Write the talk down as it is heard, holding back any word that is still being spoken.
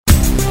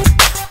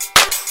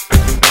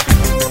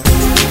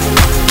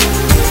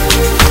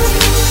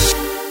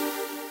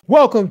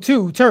Welcome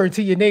to Turn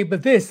to Your Neighbor.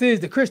 This is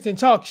the Christian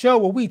Talk Show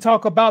where we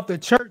talk about the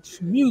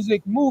church,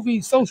 music,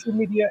 movies, social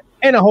media,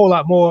 and a whole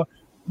lot more.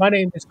 My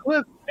name is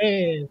Cliff,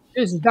 and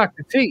this is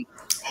Dr. T.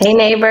 Hey,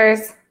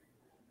 neighbors.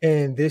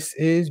 And this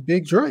is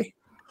Big Dre.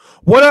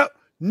 What up,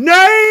 neighbors?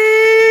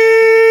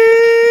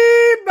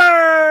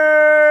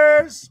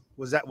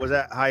 Was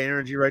that high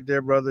energy right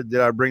there, brother? Did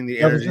I bring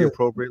the energy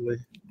appropriately?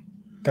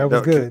 That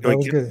was good. That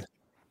was good.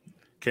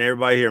 Can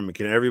everybody hear me?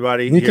 Can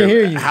everybody we can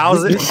hear you.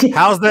 How's it?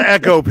 How's the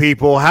echo,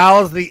 people?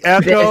 How's the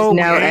echo? There's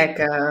no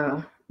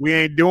echo. We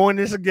ain't doing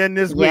this again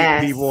this week,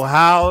 people.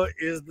 How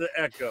is the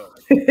echo?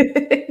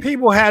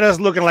 People had us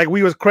looking like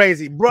we was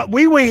crazy. Bro,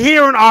 we were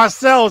hearing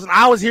ourselves, and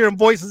I was hearing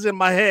voices in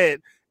my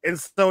head. And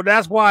so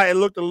that's why it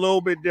looked a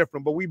little bit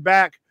different. But we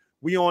back.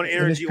 We on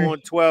energy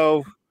on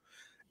 12.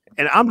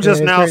 And I'm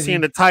just now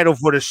seeing the title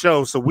for the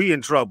show, so we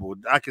in trouble.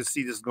 I can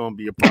see this is going to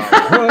be a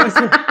problem. Well,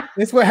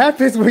 it's what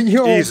happens when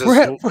you're on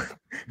prep.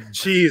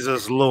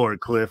 Jesus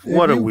Lord, Cliff.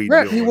 What are we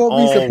prep, doing? You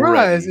won't be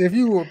surprised if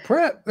you were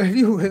prep, if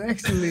you would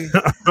actually.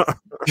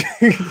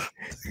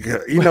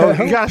 You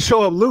got to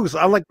show up loose.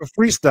 I like the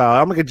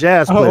freestyle. I'm like a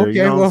jazz player. Okay,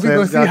 you know well, we're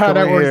going to see how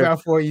that works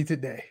out for you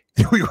today.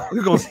 We're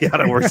going to see how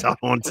that works out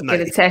on tonight.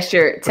 Get to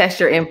test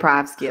your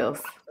improv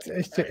skills.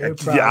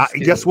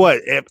 Guess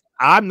what? If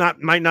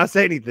might not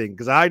say anything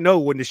because I know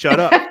when to shut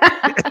up.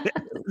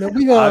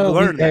 No, I've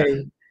learned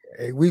that.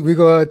 Hey, we're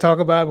gonna talk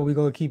about it, but we're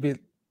gonna keep it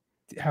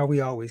how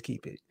we always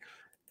keep it.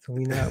 So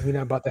we're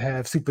not about to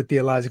have super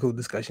theological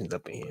discussions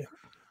up in here.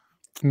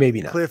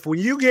 Maybe not. Cliff, when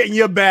you get in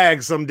your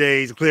bag some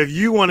days, Cliff,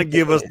 you want to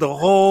give us the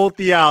whole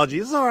theology.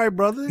 It's all right,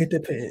 brother. It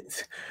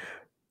depends.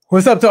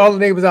 What's up to all the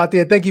neighbors out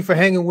there? Thank you for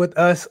hanging with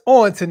us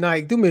on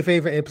tonight. Do me a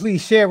favor and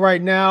please share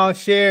right now.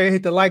 Share,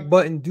 hit the like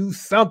button, do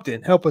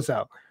something. Help us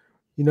out.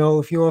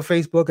 If you're on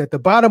Facebook, at the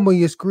bottom of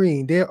your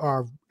screen, there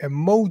are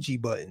emoji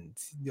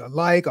buttons. A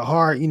like, a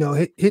heart,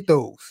 hit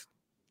those.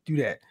 Do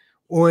that.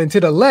 Or to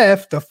the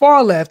left, the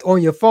far left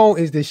on your phone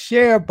is the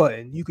share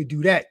button. You could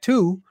do that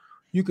too.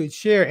 You could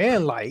share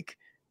and like.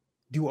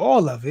 Do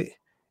all of it.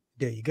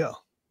 There you go.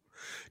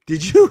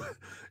 Did you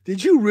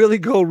really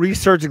go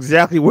research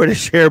exactly where the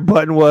share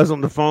button was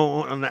on the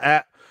phone, on the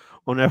app,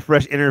 on that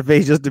fresh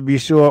interface, just to be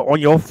sure? On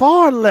your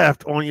far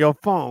left on your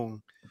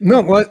phone.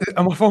 No, my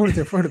phone is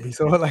in front of me,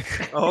 so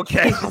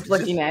okay. I was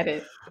looking at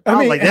it.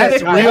 I mean,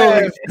 that's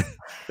real.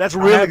 That's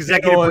real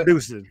executive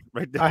producing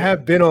right there. I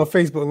have been on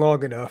Facebook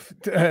long enough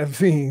to have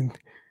seen.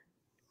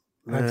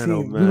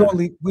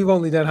 We've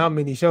only done how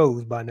many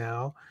shows by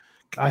now?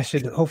 I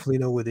should hopefully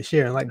know where the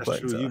share and like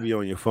buttons are. You be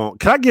on your phone.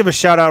 Can I give a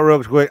shout out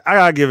real quick? I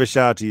gotta give a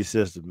shout out to your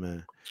sister,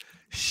 man.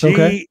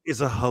 She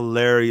is a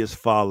hilarious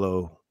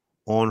follow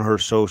on her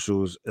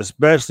socials,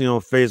 especially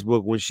on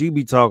Facebook, when she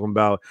be talking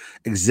about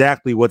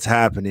exactly what's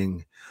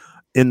happening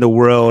in the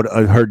world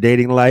of her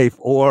dating life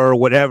or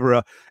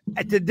whatever.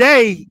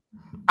 Today,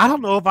 I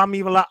don't know if I'm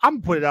even allowed. I'm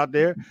gonna put it out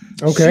there.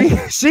 Okay.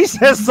 She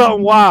says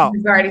something wild.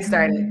 We've already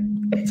started.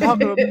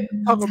 Talking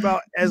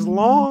about as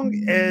long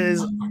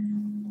as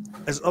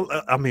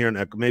I'm hearing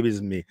echo. Maybe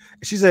it's me.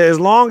 She said, as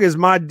long as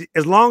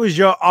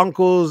your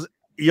uncles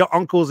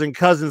and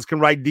cousins can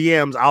write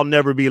DMs, I'll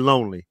never be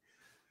lonely.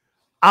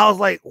 I was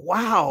like,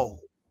 wow,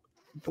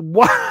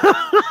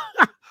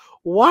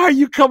 why are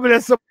you coming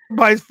at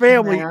somebody's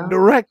family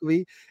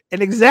directly?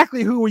 And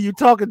exactly who were you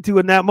talking to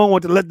in that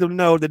moment to let them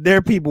know that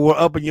their people were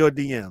up in your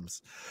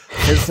DMs?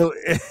 And so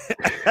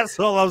that's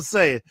all I'm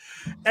saying.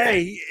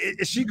 Hey,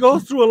 she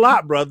goes through a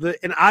lot, brother.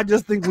 And I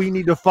just think we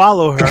need to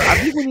follow her. I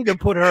think we need to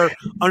put her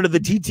under the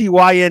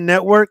TTYN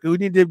network. We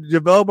need to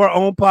develop our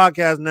own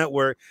podcast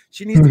network.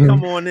 She needs to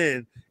come on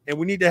in, and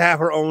we need to have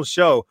her own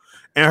show.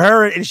 And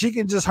her and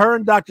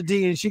Dr.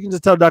 T, and she can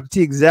just tell Dr.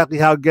 T exactly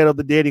how ghetto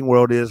the dating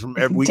world is from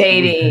every week.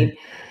 Dating.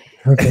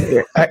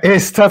 Okay.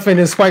 It's tough in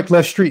the swipe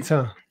left streets,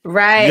 huh?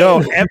 Right.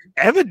 Yo,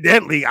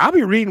 evidently, I'll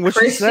be reading what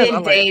Christian she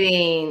said.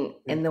 Dating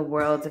in the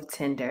world of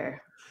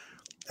Tinder.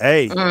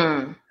 Hey,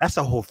 that's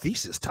a whole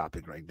thesis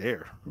topic right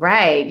there.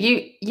 Right.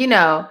 You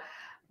know,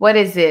 what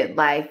is it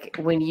like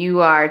when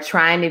you are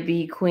trying to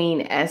be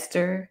Queen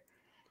Esther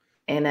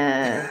in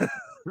a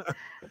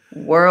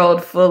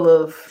world full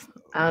of,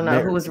 I don't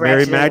know who was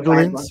Mary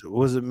Magdalene?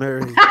 Was it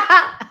Mary?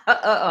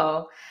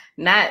 That's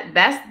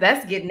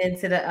getting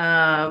into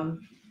the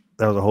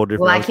that was a whole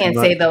different. Well, I can't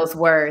say those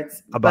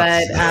words,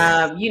 but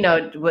you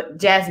know what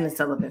Jasmine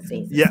Sullivan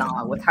sings the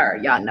song with her.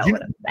 Y'all know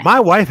what I'm saying. My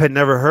wife had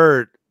never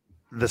heard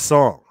the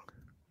song.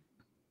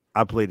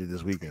 I played it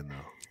this weekend though.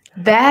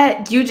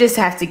 That you just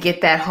have to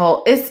get that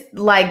whole. It's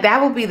like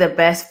that will be the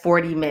best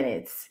 40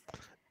 minutes.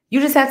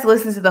 You just have to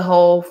listen to the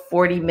whole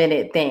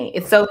 40-minute thing.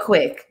 It's so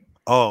quick.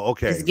 Oh,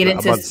 okay. Just get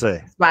into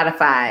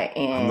Spotify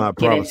and I'm not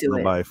get into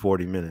nobody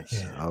 40 minutes.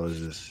 Yeah. I was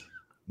just.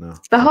 No.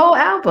 The whole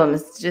album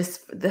is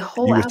just the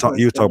whole album.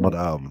 You were talking about the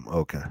album.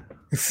 Okay.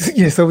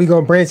 Yeah, so we're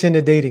going to branch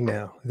into dating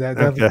now. Is that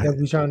what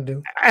we're trying to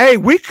do? Hey,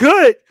 we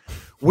could.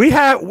 We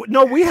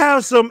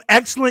have some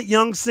excellent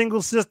young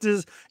single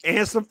sisters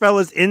and some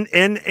fellas in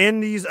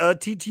these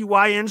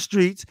TTYN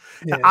streets.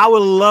 Yeah. And I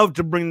would love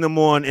to bring them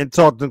on and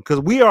talk to them because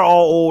we are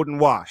all old and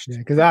washed.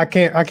 Because I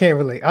can't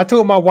relate. I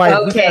told my wife.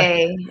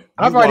 Okay,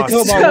 I've already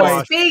told my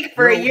wife. Speak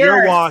for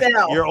you're yourself.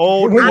 Washed. You're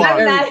old.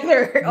 I'm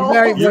neither. You're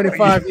married more than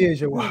 5 years.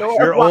 You're washed.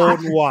 You're old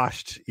and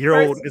washed. You're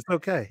old. It's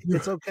okay.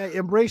 It's okay.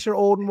 Embrace your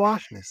old and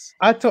washedness.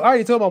 I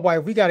already told my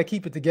wife we got to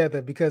keep it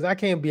together because I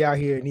can't be out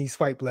here in these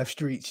swipe left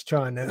streets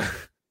trying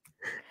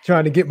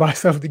to get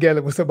myself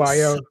together with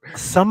somebody else.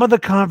 Some of the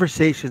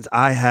conversations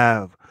I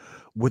have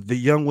with the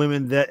young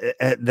women that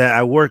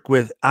I work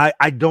with,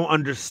 I don't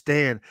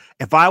understand.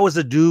 If I was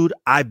a dude,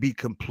 I'd be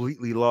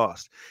completely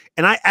lost.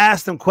 And I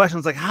ask them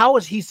questions like, how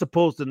is he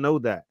supposed to know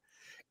that?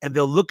 And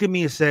they'll look at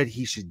me and said,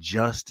 he should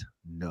just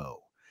know.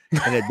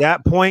 And at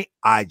that point,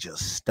 I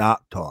just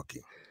stopped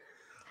talking.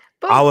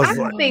 But I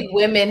don't think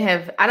women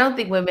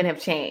have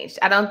changed.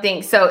 I don't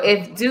think so.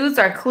 If dudes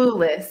are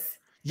clueless,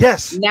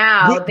 yes,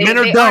 now they dumb.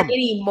 aren't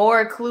any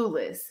more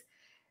clueless.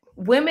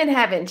 Women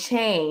haven't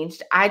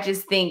changed. I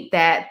just think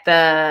that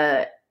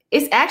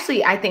it's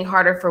actually, I think,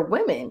 harder for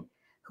women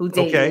who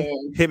date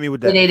men. Hit me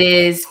with that. Than it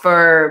is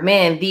for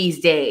men these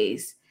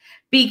days.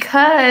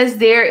 Because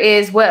there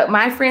is what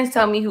my friends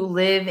tell me who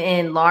live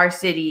in large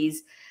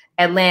cities,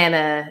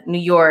 Atlanta, New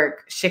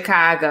York,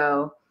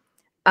 Chicago,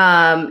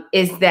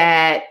 is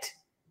that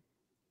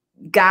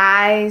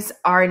guys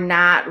are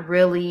not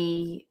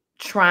really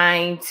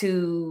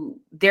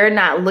they're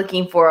not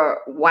looking for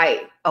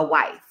a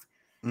wife.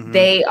 Mm-hmm.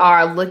 They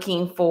are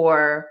looking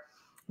for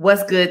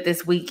what's good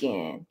this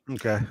weekend.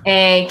 Okay.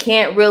 And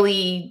can't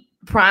really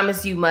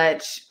promise you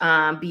much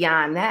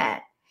beyond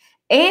that.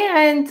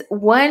 And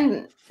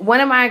one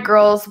of my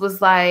girls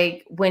was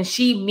like, when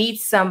she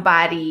meets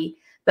somebody,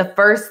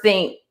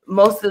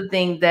 most of the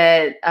thing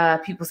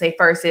that people say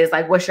first is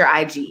like, what's your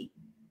IG?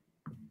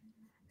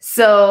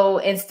 So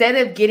instead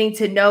of getting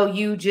to know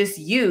you, just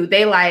you,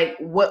 they like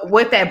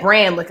what that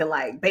brand looking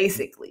like,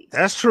 basically.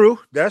 That's true.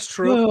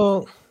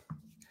 Well,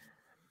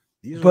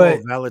 these are but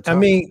all valid I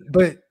mean,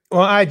 but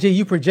on IG,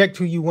 you project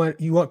who you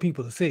want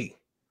people to see.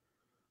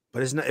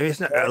 But it's not.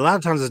 A lot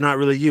of times, it's not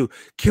really you.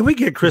 Can we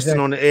get Kristen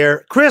on the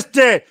air?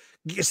 Kristen,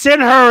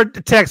 send her a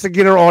text and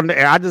get her on the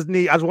air. I just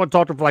want to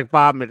talk to her for like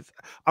 5 minutes.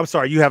 I'm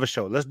sorry, you have a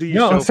show. Let's do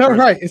your show. No, it's all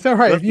right. It's all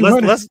right.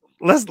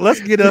 Let's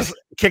get us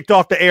kicked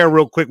off the air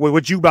real quick with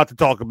what you about to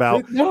talk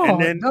about. No,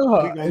 it's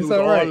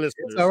all right.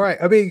 It's all right.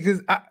 I mean,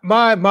 because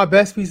my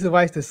best piece of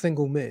advice to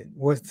single men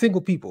was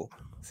single people,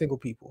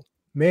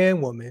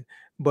 man, woman,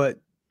 but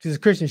this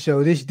Christian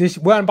show. This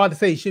what I'm about to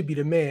say should be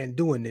the man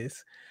doing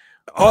this.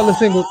 All the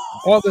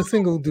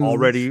single dudes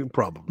already a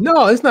problem.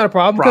 No, it's not a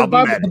problem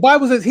because the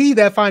Bible says he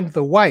that findeth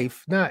the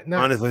wife, not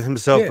honestly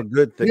himself a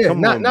good thing. Yeah,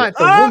 not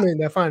the woman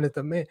that findeth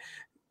the man.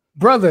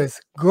 Brothers,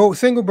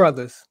 single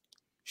brothers,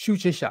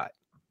 shoot your shot.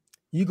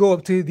 You go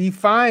up to the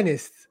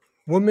finest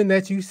woman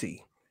that you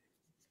see,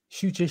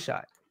 shoot your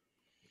shot.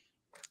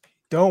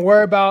 Don't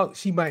worry about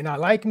she might not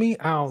like me.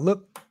 I don't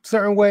look a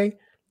certain way.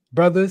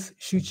 Brothers,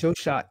 shoot your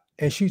shot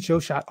and shoot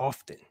your shot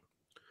often.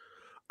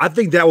 I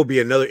think that would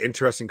be another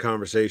interesting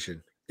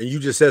conversation. And you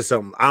just said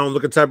something. I don't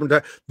look at type of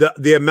time.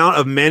 The amount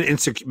of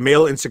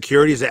male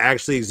insecurities that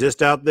actually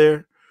exist out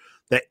there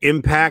that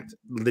impact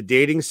the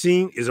dating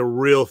scene is a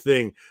real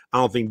thing. I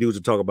don't think dudes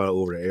will talk about it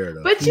over the air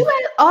though. But you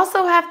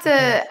also have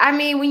to. I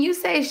mean, when you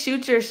say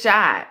shoot your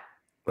shot,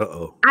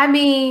 I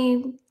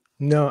mean.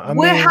 No, I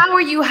mean,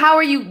 how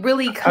are you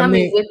really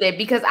coming with it?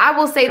 Because I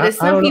will say that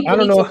some people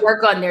need to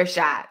work on their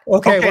shot.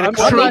 Okay, well,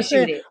 I'm not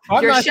saying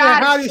your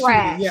shot how you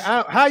trash. Shoot it.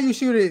 Yeah, how you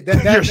shoot it.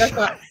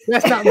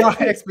 That's not my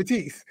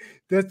expertise.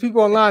 There's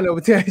people online that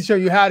will show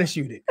you how to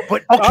shoot it.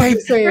 But okay,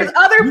 there's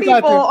other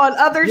people on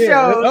other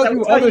shows.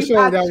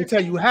 That will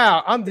tell you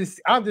how. I'm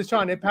just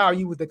trying to empower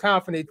you with the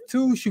confidence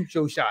to shoot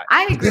your shot.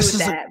 I agree with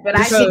that, but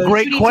I think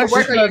great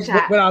question.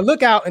 When I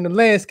look out in the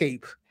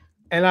landscape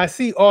and I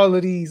see all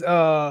of these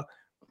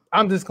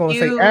I'm just gonna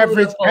say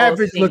average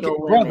looking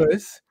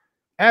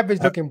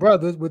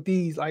brothers with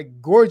these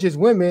like gorgeous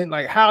women.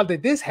 Like, how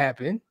did this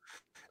happen?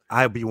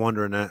 I'd be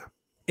wondering that.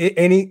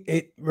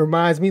 It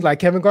reminds me, like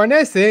Kevin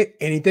Garnett said,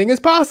 anything is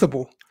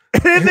possible.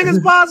 Anything is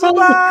possible.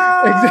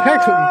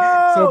 Exactly.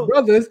 So,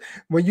 brothers,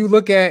 when you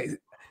look at,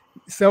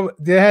 so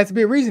there has to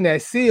be a reason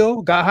that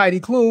Seal got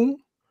Heidi Klum,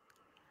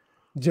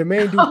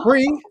 Jermaine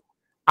Dupri.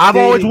 I've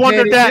always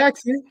wondered that.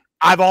 Jackson.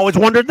 I've always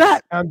wondered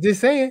that. I'm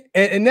just saying.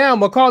 And now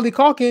Macaulay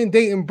Culkin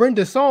dating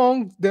Brenda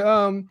Song,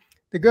 the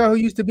girl who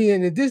used to be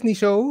in the Disney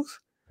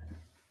shows.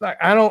 Like,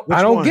 I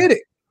don't get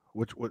it.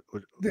 Which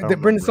the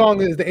Brenda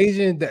Song is the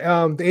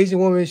Asian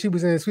woman. She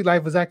was in Sweet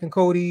Life of Zack and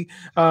Cody.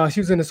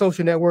 She was in The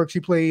Social Network. She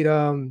played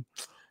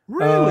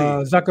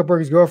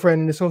Zuckerberg's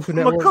girlfriend in The Social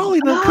Network. Macaulay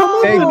done come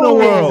up in the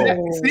world.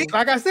 See,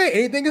 like I said,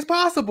 anything is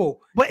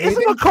possible. But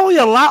isn't Macaulay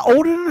a lot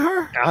older than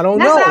her? I don't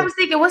know. That's what I was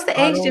thinking. What's the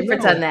age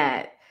difference on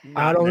that?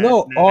 I don't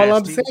know. All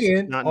I'm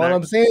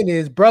saying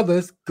is,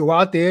 brothers, go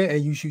out there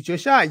and you shoot your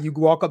shot. You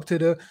walk up to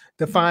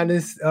the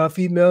finest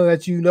female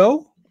that you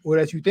know or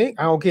that you think.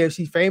 I don't care if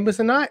she's famous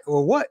or not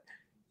or what.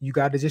 you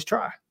got to just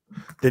try.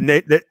 Do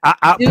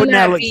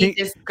not be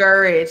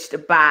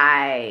discouraged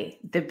by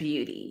the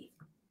beauty.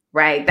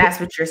 Right. That's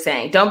what you're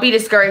saying. Don't be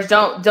discouraged.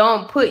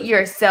 Don't put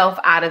yourself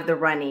out of the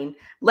running.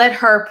 Let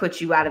her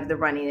put you out of the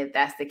running if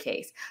that's the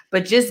case.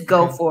 But just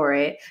go for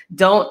it.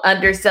 Don't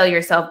undersell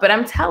yourself. But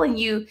I'm telling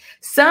you,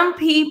 some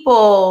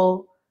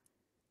people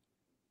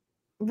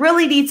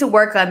really need to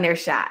work on their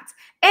shots.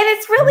 And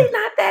it's really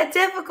not that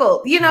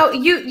difficult. You know,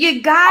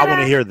 you gotta. I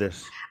want to hear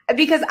this.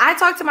 Because I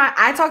talk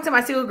to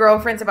my single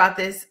girlfriends about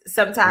this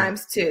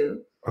sometimes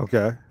too.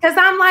 Okay. Because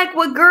I'm like,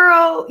 well,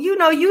 girl, you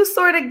know, you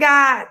sort of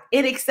got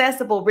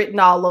inaccessible written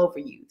all over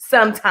you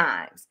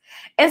sometimes.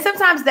 And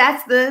sometimes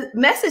that's the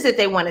message that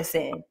they want to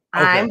send. Okay,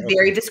 I'm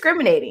very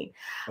discriminating.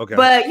 Okay.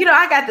 But, you know,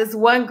 I got this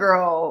one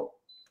girl,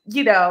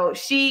 you know,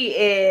 she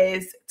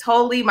is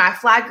totally my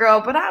fly girl,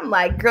 but I'm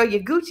like, girl,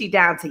 you're Gucci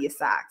down to your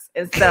socks.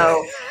 And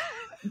so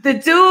the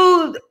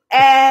dude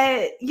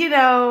you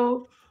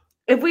know,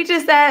 if we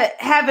just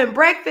having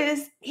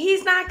breakfast,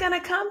 he's not going to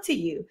come to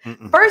you.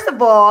 First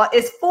of all,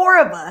 it's 4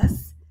 of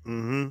us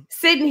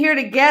sitting here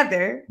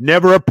together.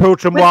 Never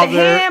approach him while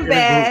they're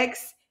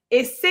handbags.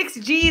 It's 6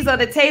 G's on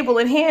the table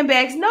and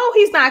handbags. No,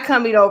 he's not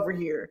coming over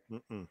here.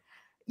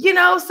 You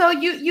know, so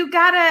you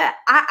gotta,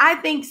 I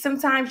think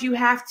sometimes you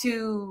have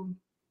to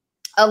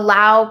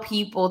allow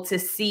people to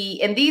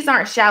see, and these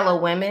aren't shallow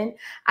women.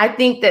 I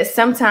think that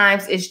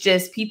sometimes it's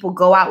just people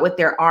go out with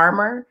their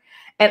armor.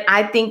 And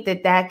I think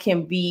that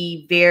can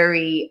be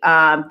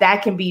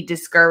that can be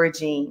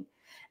discouraging,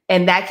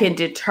 and that can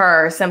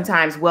deter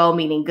sometimes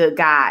well-meaning good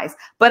guys.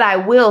 But I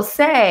will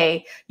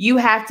say you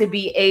have to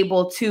be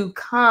able to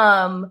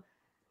come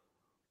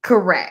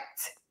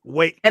correct.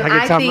 Wait, and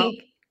I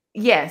think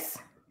yes.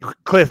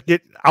 Cliff,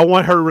 I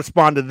want her to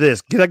respond to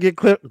this. Can I get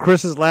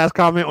Chris's last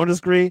comment on the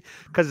screen?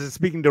 Because it's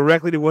speaking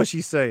directly to what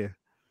she's saying.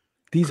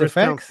 These Chris are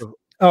facts. Townsend.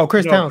 Oh,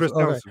 Chris Townsend. Chris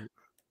Townsend.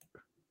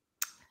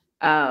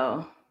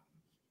 Oh.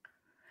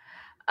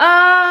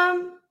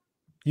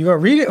 You gonna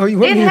read it or you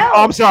want me?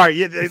 Oh, I'm sorry.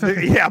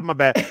 Yeah, my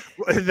bad.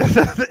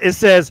 It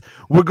says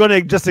we're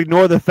gonna just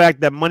ignore the fact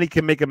that money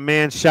can make a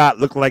man's shot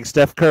look like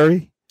Steph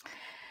Curry.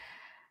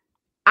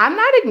 I'm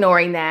not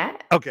ignoring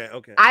that. Okay.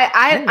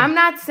 I'm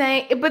not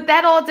saying, but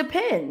that all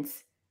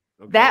depends.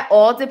 Okay. That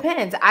all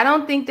depends. I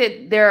don't think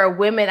that there are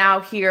women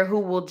out here who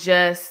will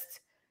just.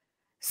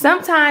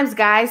 Sometimes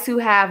guys who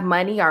have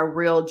money are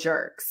real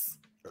jerks.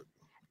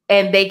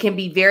 And they can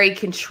be very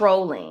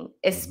controlling,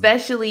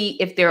 especially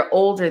if they're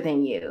older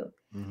than you.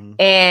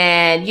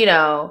 And, you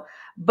know,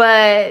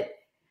 but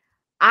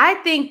I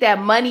think that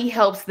money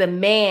helps the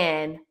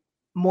man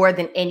more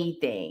than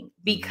anything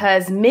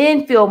because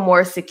men feel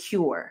more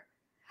secure.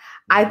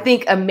 I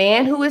think a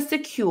man who is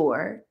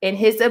secure in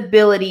his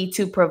ability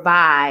to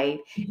provide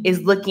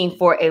is looking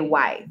for a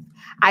wife.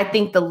 I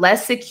think the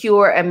less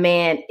secure a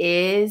man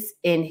is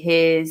in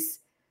his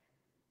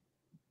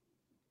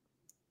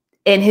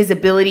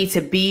ability to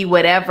be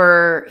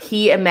whatever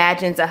he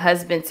imagines a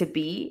husband to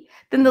be,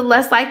 then the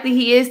less likely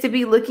he is to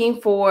be looking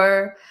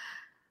for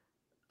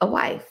a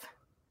wife.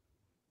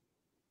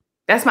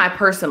 That's my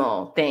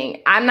personal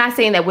thing. I'm not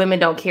saying that women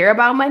don't care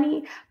about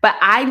money, but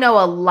I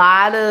know a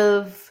lot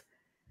of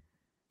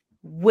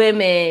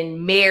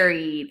women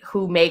married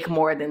who make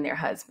more than their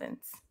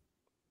husbands.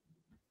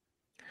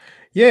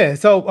 Yeah.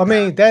 So, I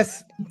mean,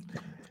 that's...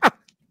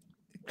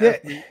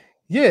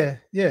 Yeah.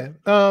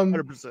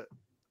 100%.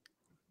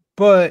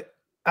 But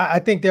I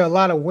think there are a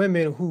lot of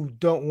women who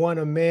don't want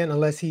a man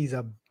unless he's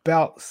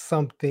about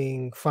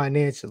something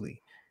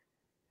financially.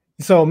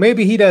 So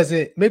maybe he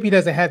doesn't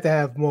have to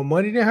have more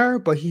money than her,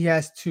 but he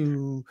has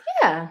to.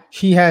 Yeah.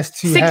 He has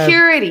to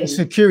security.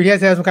 Security. He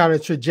has to have some kind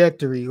of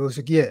trajectory.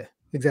 Yeah,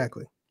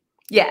 exactly.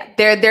 Yeah,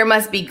 there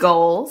must be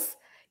goals.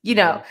 You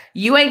know,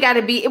 you ain't got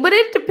to be, but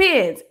it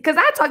depends. Because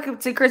I talk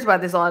to Chris about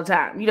this all the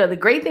time. You know, the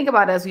great thing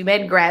about us, we met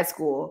in grad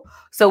school.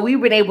 So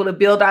we've been able to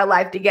build our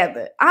life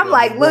together. I'm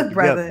like, look,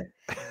 brother,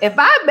 if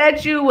I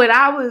met you when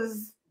I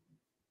was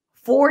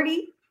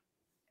 40,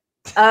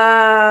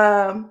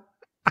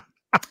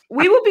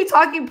 we would be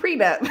talking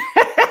prenup.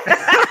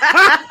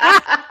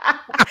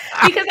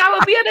 Because I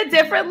would be at a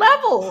different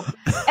level.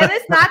 And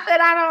it's not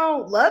that I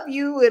don't love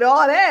you and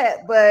all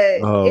that,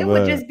 but it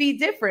would just be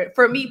different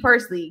for me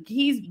personally.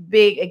 He's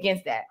big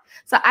against that.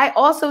 So I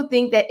also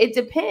think that it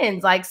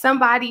depends. Like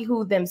somebody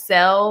who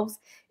themselves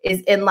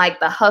is in like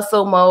the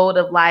hustle mode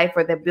of life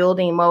or the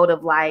building mode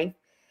of life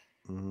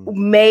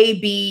may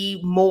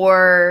be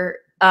more,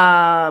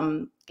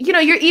 you know,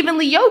 you're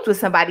evenly yoked with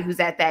somebody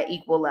who's at that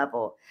equal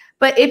level.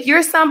 But if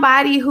you're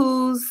somebody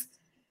who's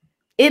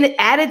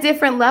at a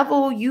different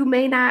level, you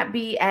may not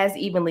be as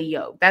evenly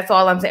yoked. That's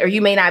all I'm saying. Or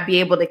you may not be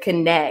able to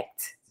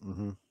connect.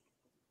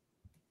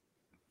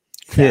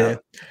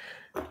 So.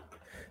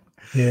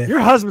 Yeah. Your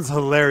husband's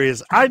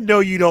hilarious. I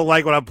know you don't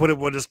like when I put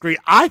him on the screen.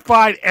 I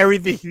find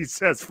everything he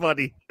says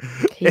funny.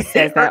 He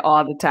says that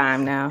all the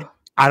time now.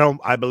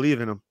 I believe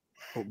in him.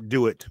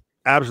 Do it.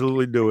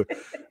 Absolutely do it.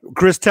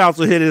 Chris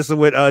Townsend hit us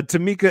with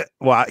Tamika.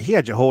 Well, he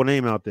had your whole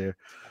name out there.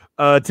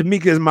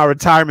 Tamika is my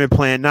retirement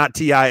plan, not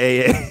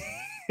TIAA.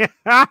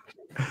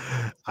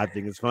 I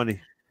think it's funny.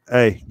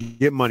 Hey,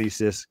 get money,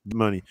 sis. Get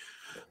money.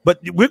 But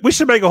we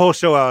should make a whole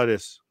show out of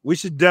this. We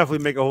should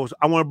definitely make a whole.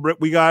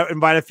 We got to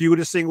invite a few of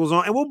the singles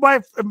on, and we'll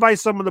invite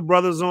some of the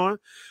brothers on.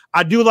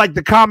 I do like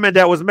the comment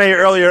that was made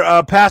earlier.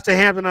 Pastor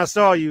Hampton, I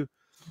saw you.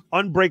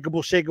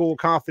 Unbreakable, shakeable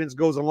confidence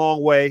goes a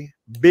long way.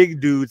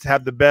 Big dudes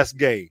have the best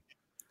game.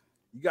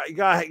 You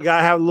got to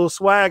have a little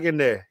swag in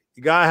there.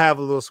 You got to have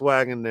a little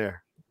swag in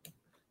there.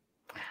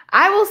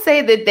 I will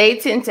say that they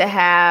tend to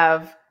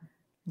have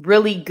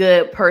really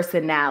good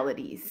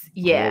personalities.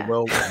 Yeah.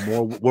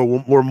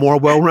 We're more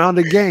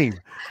well-rounded game.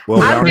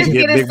 Well-rounded,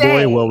 big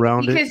boy,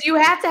 well-rounded. Because you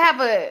have to have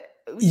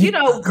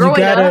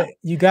growing up.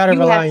 You gotta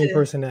rely on your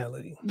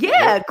personality.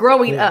 Yeah,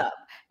 growing up.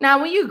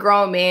 Now, when you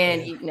grow, man,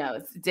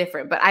 it's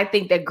different. But I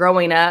think that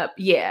growing up,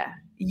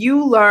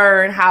 you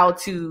learn how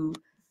to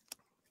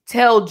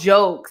tell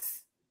jokes.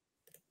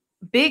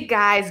 Big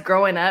guys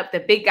growing up,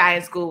 the big guy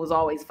in school was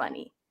always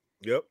funny.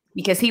 Yep.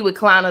 Because he would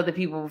clown other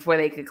people before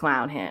they could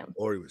clown him.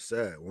 Or he was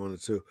sad, one or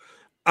two.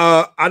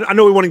 I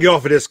know we want to get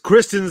off of this.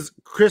 Kristen's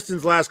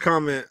last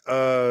comment,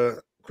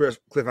 Cliff,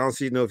 I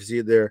don't know if you see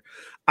it there.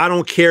 I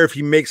don't care if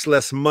he makes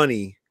less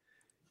money.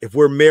 If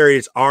we're married,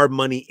 it's our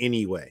money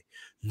anyway.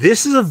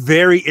 This is a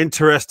very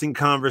interesting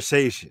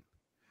conversation.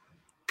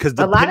 Because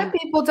a lot of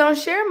people don't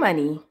share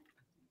money.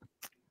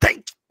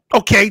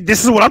 Okay,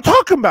 this is what I'm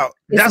talking about.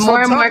 That's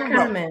more and more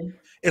common.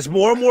 It's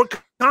more and more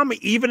common,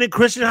 even in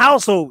Christian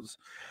households.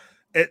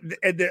 And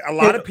a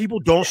lot of people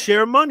don't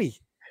share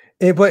money.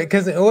 But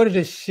because in order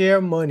to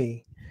share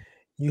money,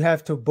 you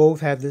have to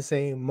both have the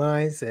same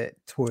mindset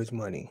towards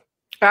money.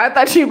 I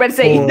thought you were about to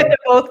say you have to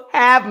both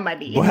have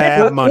money.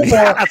 Have money.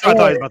 That's what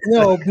I thought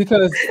no,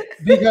 because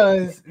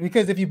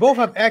if you both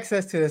have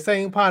access to the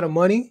same pot of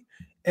money,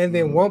 and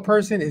then one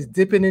person is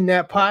dipping in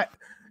that pot,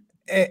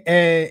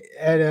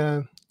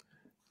 and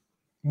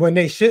when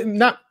they shouldn't,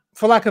 not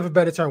for lack of a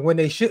better term, when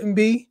they shouldn't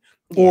be,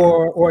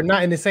 or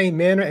not in the same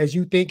manner as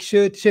you think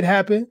should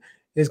happen,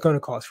 it's going to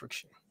cause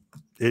friction.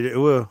 It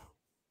will.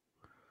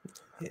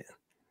 Yeah.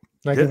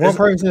 Like if one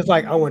person is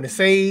like, I want to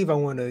save, I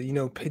want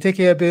to, take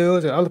care of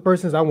bills, and other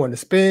person's I want to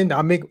spend,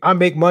 I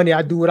make money,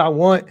 I do what I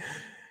want.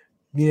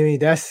 You know what I mean?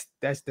 That's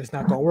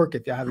not gonna work.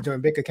 If y'all have a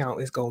joint bank account,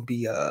 it's gonna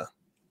be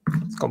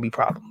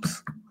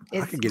problems.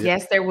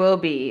 Yes, there will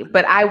be.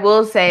 But I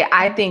will say,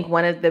 I think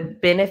one of the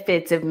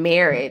benefits of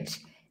marriage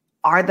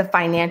are the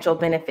financial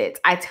benefits.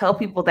 I tell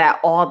people that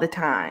all the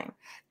time,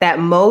 that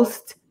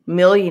most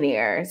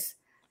millionaires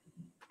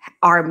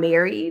are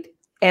married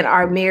and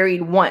are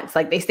married once.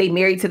 Like they stay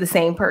married to the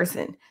same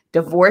person.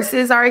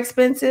 Divorces are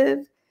expensive.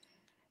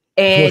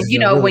 And,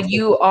 when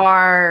you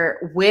are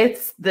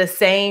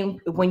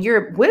when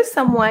you're with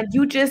someone,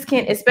 you just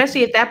can't,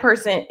 especially if that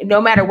person, no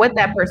matter what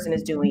that person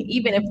is doing,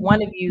 even if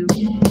one of you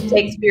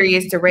takes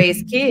periods to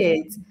raise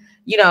kids,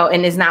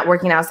 and is not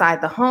working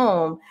outside the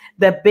home,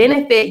 the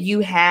benefit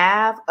you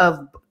have of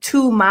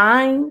two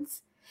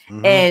minds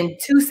and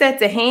two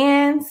sets of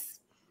hands.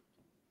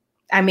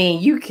 I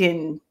mean, you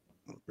can.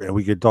 Yeah,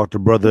 we could talk to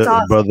brother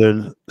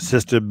and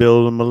sister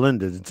Bill and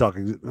Melinda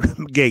talking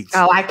Gates.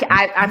 Oh,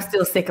 I'm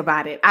still sick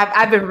about it.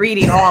 I've been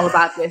reading all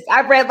about this.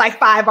 I've read like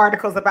 5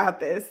 articles about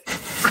this.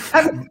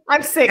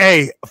 I'm sick.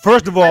 Hey,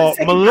 first of all,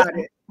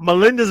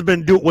 Melinda's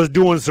was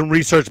doing some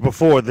research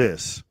before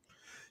this.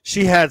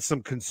 She had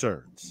some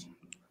concerns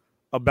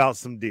about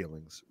some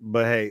dealings,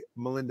 but hey,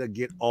 Melinda,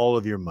 get all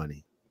of your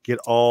money. Get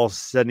all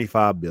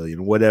 75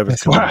 billion, whatever.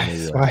 That's why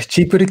it's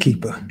cheaper to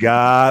keep her.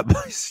 God,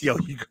 you're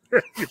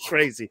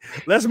crazy.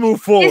 Let's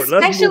move forward.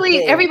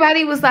 Especially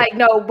everybody was like,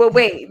 no, but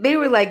wait. They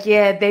were like,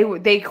 yeah,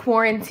 they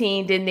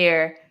quarantined in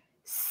their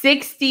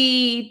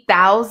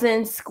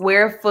 60,000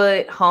 square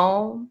foot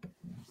home.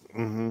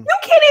 Mm-hmm. You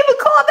can't even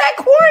call that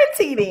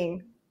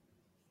quarantining.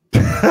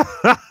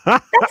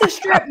 That's a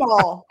strip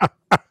mall.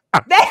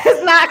 That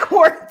is not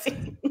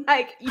quarantine.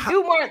 Like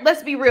you weren't.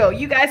 Let's be real.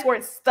 You guys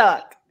weren't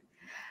stuck.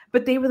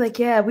 But they were like,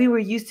 yeah, we were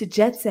used to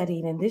jet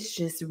setting, and this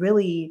just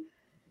really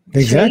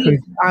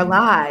changed our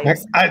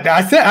lives.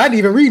 I said I didn't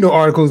even read no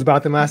articles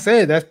about them. I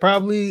said that's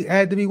probably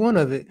had to be one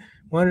of the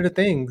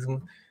things.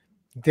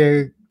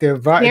 The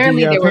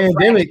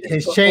pandemic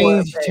has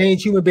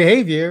changed human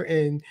behavior,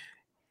 and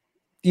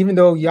even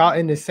though y'all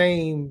in a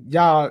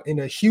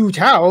huge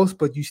house,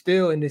 but you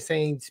still in the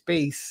same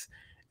space,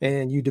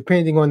 and you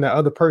depending on the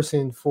other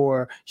person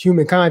for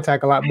human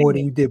contact a lot more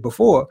than you did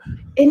before.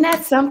 Isn't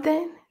that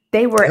something?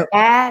 They were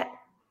at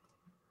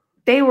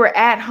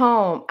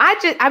home.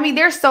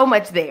 There's so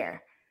much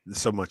there.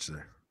 There's so much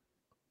there.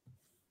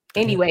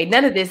 Anyway,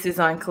 none of this is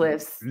on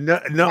Cliff's.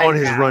 Not on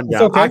his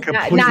rundown. Okay. I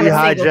completely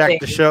hijacked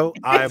the show.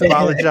 I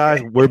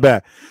apologize. We're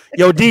back.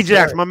 Yo,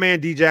 D-Jax, my man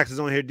D-Jax is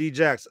on here.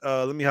 D-Jax,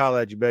 let me holler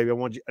at you, baby. I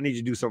need you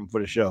to do something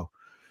for the show.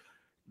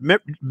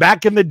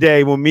 Back in the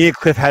day when me and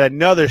Cliff had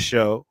another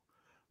show,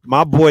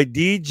 my boy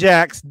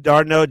D-Jax,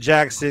 Darnell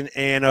Jackson,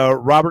 and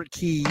Robert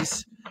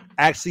Keys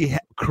actually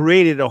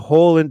created a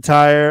whole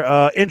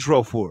entire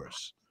intro for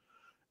us,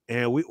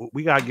 and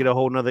we gotta get a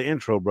whole nother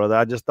intro, brother.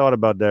 I just thought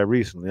about that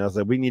recently. I was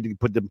like, we need to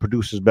put the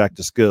producers back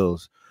to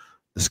skills.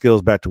 the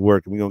skills back to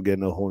work, and we're gonna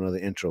get a whole nother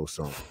intro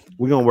song.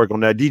 We're gonna work on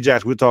that.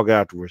 D-Jax, we'll talk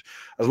afterwards.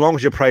 As long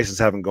as your prices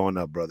haven't gone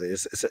up, brother.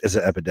 It's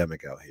an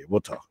epidemic out here.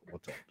 We'll talk.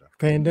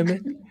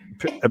 Pandemic.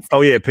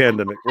 Oh yeah,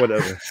 pandemic.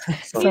 Whatever.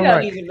 You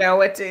don't even know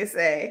what to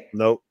say.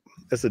 Nope.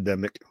 It's a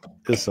demic.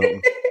 It's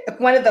something.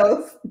 One of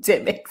those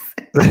demics.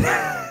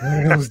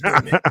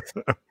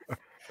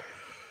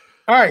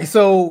 All right,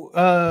 so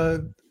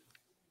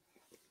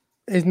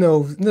there's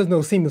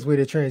no seamless way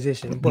to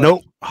transition. But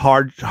nope.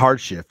 Hard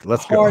shift.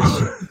 Let's go.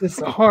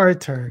 It's a hard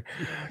turn.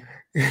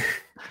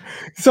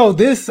 So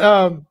this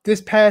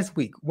past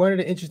week, one of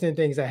the interesting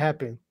things that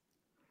happened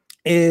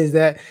is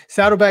that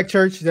Saddleback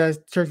Church, that's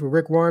church with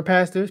Rick Warren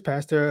pastor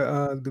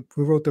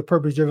who wrote The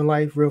Purpose Driven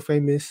Life, real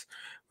famous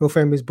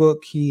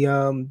book. He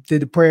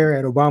did the prayer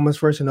at Obama's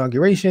first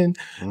inauguration.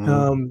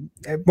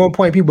 At one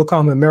point, people call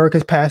him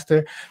America's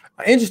pastor.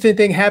 An interesting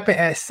thing happened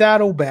at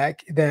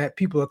Saddleback that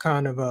people are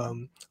kind of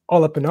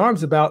all up in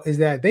arms about is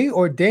that they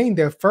ordained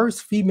their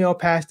first female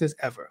pastors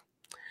ever.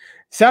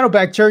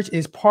 Saddleback Church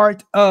is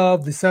part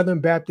of the Southern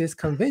Baptist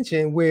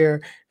Convention, where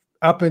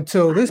up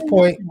until this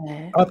point,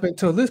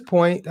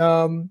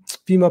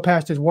 female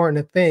pastors weren't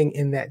a thing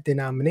in that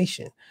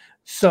denomination.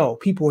 So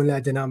people in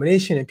that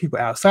denomination and people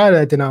outside of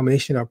that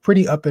denomination are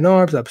pretty up in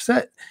arms,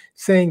 upset,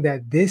 saying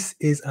that this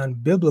is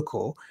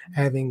unbiblical,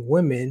 having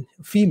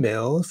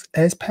females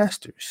as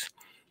pastors.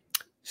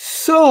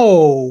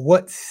 So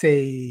what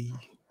say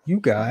you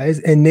guys?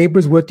 And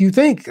neighbors, what do you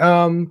think?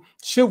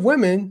 Should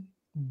women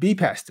be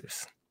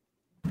pastors?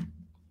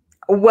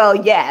 Well,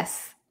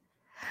 yes.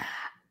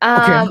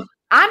 Okay.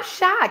 I'm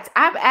shocked.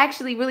 I'm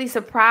actually really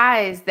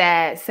surprised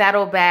that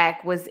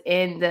Saddleback was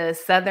in the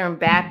Southern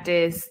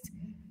Baptist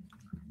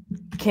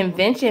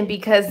Convention,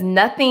 because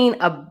nothing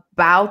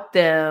about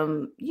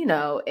them,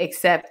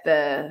 except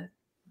the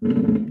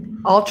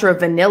ultra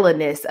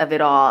vanilla-ness of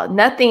it all,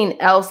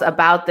 nothing else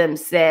about them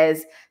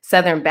says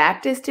Southern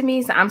Baptist to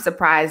me. So I'm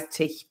surprised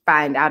to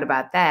find out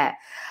about that.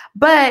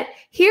 But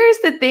here's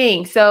the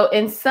thing. So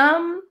in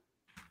some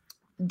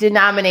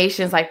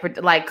denominations like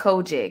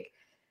Kojic,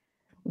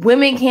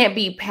 women can't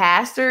be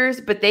pastors,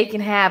 but they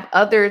can have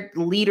other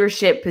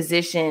leadership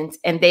positions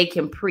and they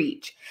can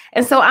preach.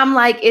 And so I'm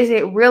like, is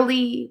it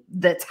really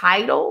the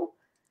title?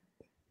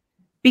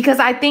 Because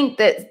I think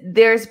that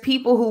there's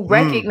people who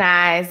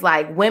recognize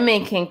like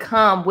women can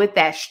come with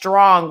that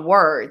strong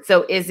word.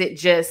 So is it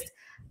just,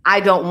 I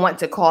don't want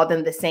to call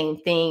them the same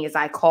thing as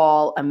I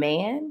call a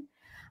man?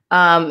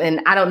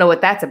 And I don't know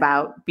what that's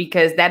about,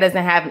 because that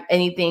doesn't have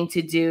anything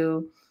to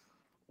do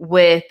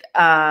with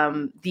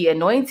the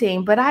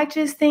anointing. But I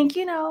just think,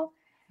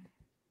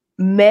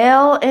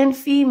 male and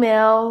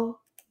female,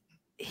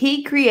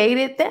 he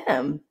created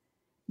them,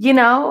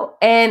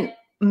 and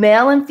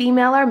male and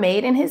female are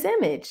made in his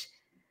image.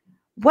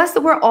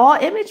 We're all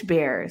image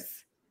bearers.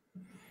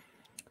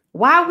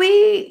 Why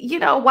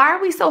are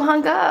we so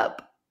hung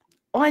up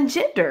on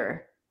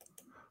gender?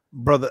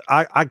 Brother,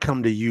 I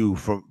come to you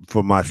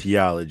for my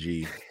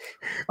theology.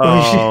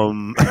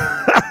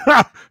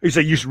 You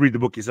say you should read the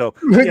book yourself.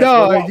 Yes,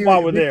 No,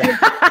 while we're there.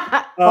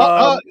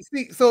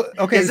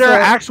 Is there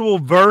an actual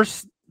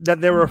verse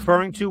that they're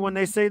referring to when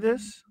they say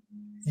this?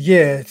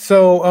 Yeah.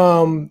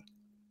 So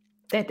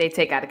that they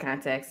take out of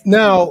context.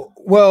 Now,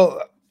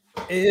 well,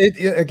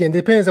 it again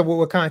depends on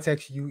what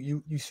context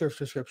you search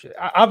for scripture.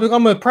 I'm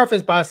gonna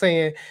preface by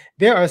saying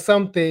there are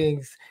some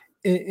things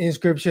in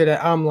scripture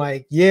that I'm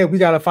like, yeah, we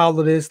gotta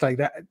follow this like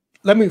that.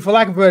 For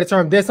lack of a better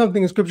term, there's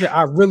something in scripture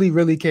I really,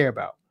 really care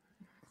about.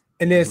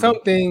 And there's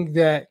something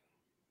that,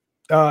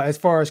 as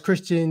far as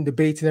Christian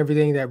debates and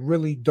everything, that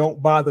really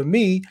don't bother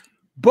me,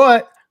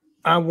 but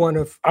I want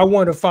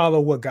to follow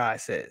what God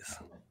says.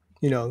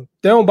 They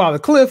don't bother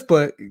Cliff,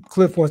 but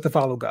Cliff wants to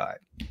follow God.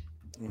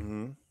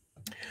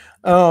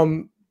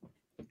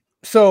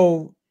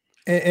 So,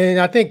 and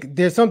I think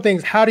there's some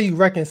things. How do you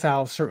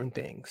reconcile certain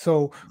things?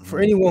 So, for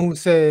anyone who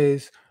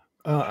says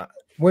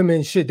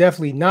women should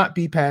definitely not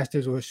be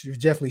pastors, or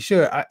definitely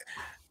should,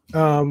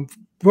 anyone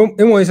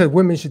who says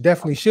women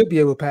should be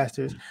able to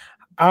pastors,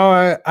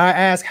 I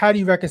ask, how do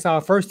you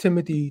reconcile 1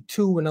 Timothy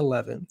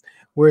 2:11,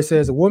 where it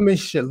says a woman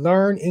should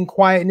learn in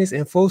quietness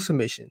and full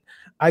submission.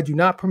 I do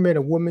not permit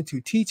a woman to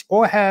teach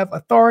or have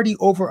authority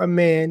over a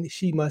man.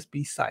 She must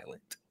be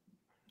silent.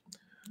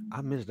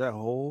 I missed that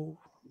whole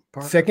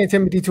part. 2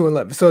 Timothy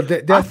 2:11. So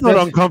I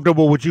felt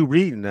uncomfortable with you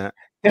reading that.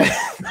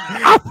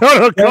 I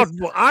felt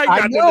uncomfortable. I ain't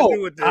got nothing to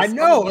do with this. I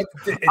know.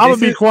 I'm gonna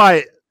be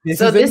quiet.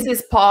 This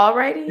is Paul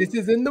writing? This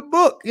is in the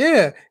book.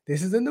 Yeah,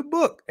 this is in the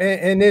book.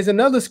 And there's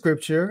another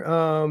scripture.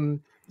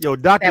 Yo,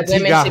 Dr. T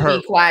got her.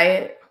 Be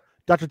quiet.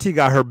 Dr. T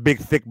got her big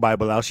thick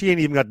Bible out. She ain't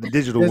even got the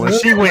digital one.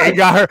 She went and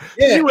got her.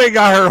 Yeah. She went and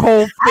got her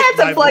whole. I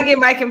had to plug in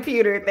my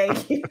computer.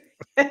 Thank you.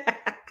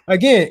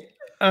 Again,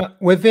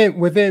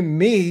 within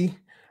me,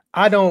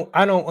 I don't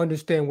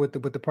understand what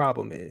the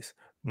problem is,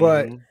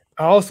 but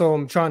I also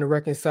am trying to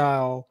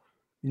reconcile,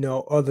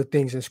 other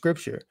things in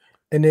scripture.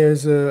 And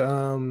there's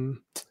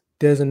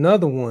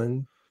another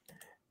one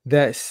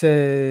that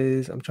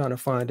says, I'm trying to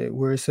find it,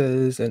 where it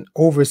says an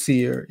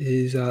overseer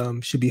is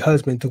should be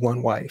husband to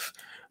one wife.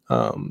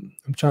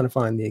 I'm trying to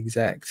find the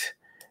exact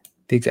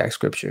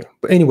scripture.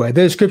 But anyway,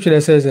 there's a scripture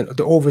that says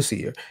the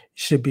overseer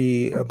should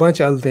be a bunch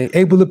of other things,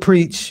 able to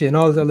preach and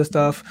all this other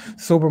stuff,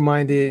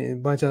 sober-minded and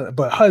a bunch of,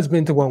 but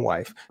husband to one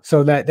wife.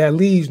 So that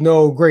leaves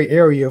no gray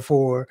area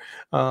for,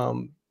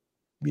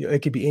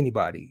 it could be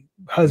anybody.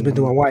 Husband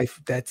to one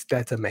wife,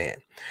 that's a man.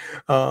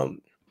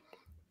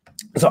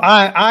 So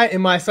I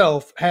and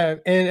myself have,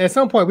 and at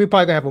some point we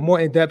probably gonna have a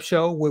more in-depth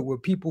show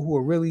with people who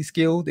are really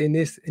skilled in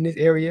this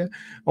area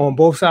on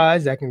both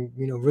sides that can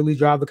really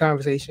drive the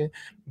conversation.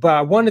 But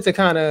I wanted to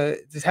kind of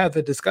just have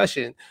the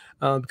discussion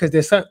because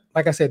there's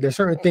like I said, there's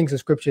certain things in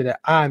scripture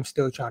that I'm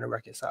still trying to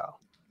reconcile.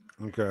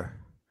 Okay.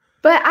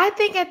 But I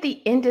think at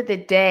the end of the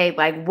day,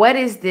 like, what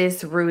is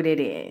this rooted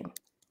in?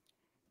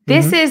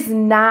 This is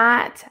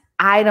not,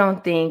 I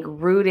don't think,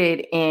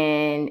 rooted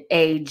in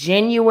a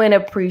genuine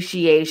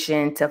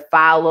appreciation to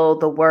follow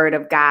the word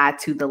of God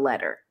to the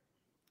letter.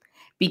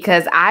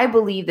 Because I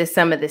believe that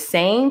some of the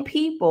same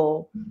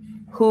people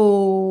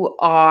who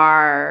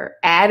are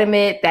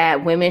adamant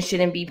that women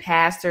shouldn't be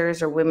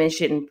pastors or women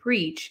shouldn't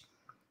preach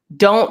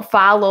don't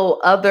follow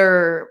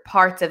other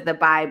parts of the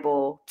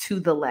Bible to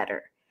the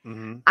letter.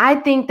 I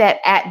think that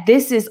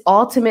this is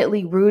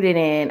ultimately rooted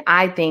in,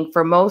 I think,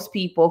 for most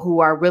people who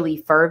are really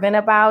fervent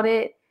about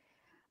it,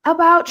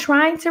 about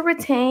trying to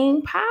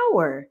retain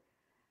power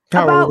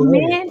about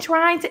men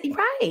trying to,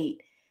 right.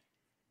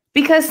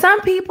 Because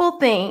some people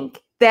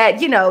think that,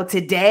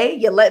 today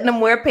you're letting them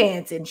wear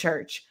pants in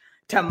church.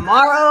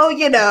 Tomorrow,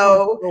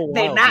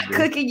 they're not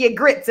cooking your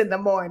grits in the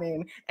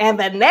morning. And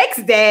the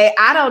next day,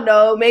 I don't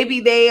know, maybe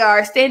they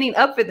are standing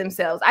up for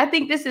themselves. I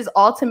think this is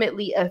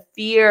ultimately a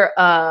fear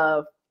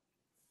of,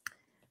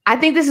 I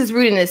think this is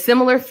rooted in a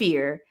similar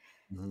fear.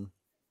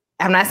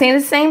 I'm not saying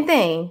the same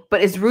thing,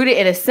 but it's rooted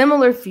in a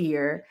similar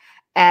fear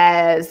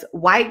as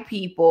white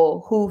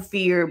people who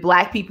fear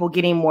Black people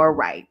getting more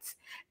rights.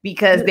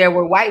 Because there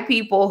were white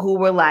people who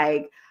were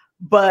like,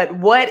 but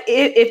what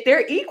if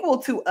they're equal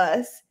to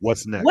us?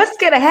 What's next? What's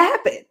going to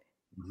happen?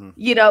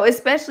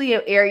 Especially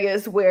in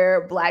areas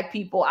where Black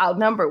people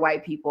outnumber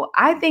white people.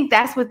 I think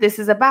that's what this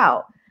is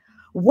about.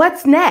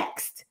 What's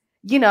next?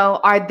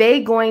 Are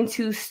they going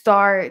to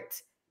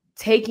start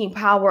taking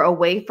power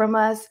away from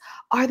us?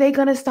 Are they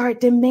going to start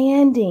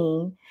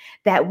demanding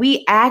that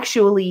we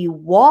actually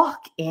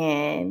walk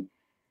in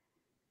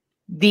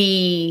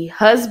the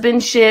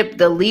husbandship,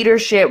 the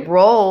leadership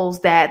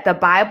roles that the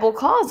Bible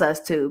calls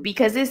us to?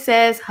 Because it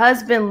says,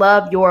 husband,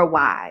 love your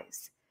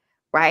wives,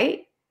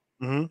 right?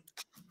 And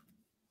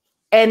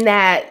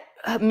that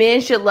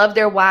men should love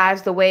their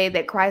wives the way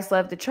that Christ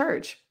loved the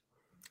church.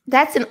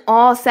 That's an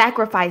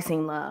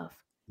all-sacrificing love.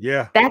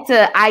 Yeah. That's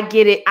I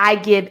get it. I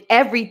give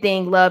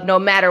everything love, no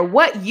matter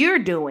what you're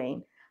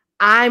doing.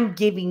 I'm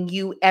giving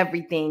you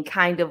everything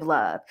kind of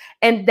love.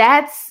 And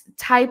that's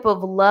type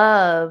of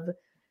love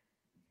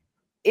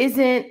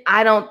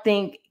I don't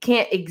think,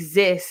 can't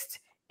exist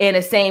in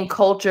a same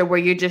culture where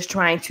you're just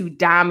trying to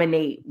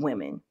dominate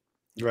women.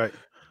 Right.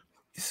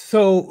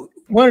 So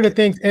one of the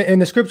things in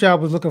the scripture I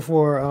was looking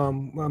for,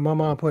 my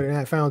mom put it and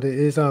I found it,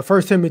 is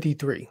 1 Timothy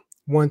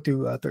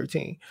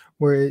 3:1-13,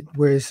 where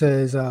it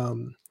says,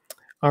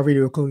 I'll read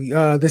it real quickly.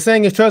 The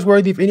saying is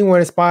trustworthy. If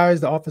anyone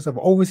aspires the office of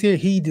overseer,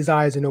 he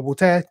desires a noble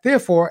task.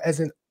 Therefore, as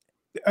an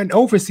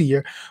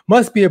overseer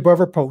must be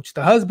above reproach,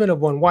 the husband of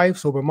one wife,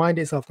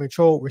 sober-minded,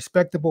 self-controlled,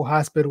 respectable,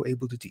 hospitable,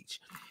 able to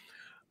teach.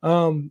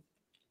 Go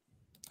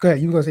ahead.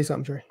 You were going to say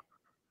something, Trey?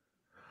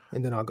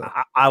 And then I'll go.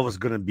 I was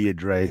going to be a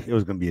Dre. It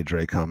was going to be a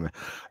Dre comment.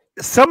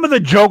 Some of the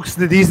jokes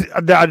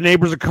that our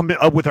neighbors are coming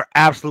up with are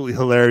absolutely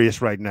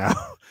hilarious right now.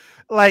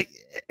 Like,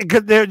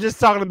 because they're just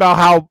talking about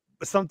how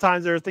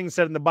sometimes there are things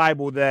said in the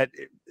Bible that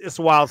it's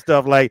wild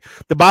stuff. Like,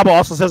 the Bible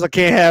also says I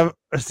can't have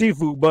a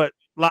seafood, but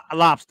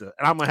lobster,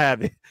 and I'm gonna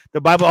have it.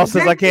 The Bible also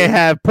says I can't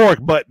have pork,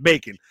 but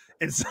bacon.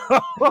 And so,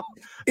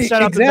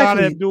 shout out to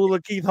Donna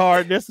Abdullah, Keith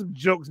Hart. There's some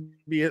jokes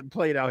being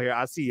played out here.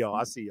 I see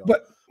y'all.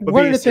 But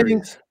one of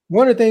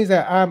the things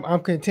that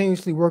I'm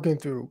continuously working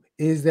through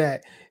is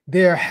that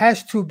there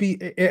has to be,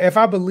 if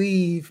I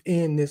believe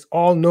in this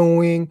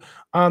all-knowing,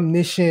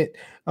 omniscient,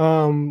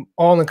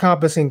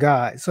 all-encompassing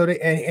God, so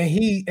that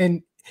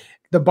and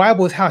the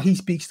Bible is how He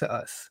speaks to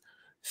us.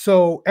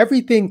 So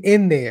everything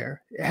in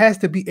there, it has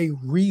to be a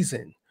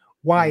reason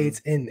why it's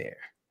in there.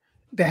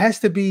 It has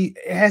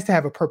to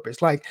have a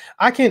purpose. Like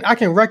I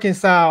can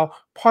reconcile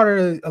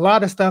a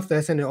lot of stuff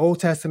that's in the Old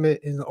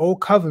Testament, in the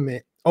Old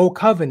Covenant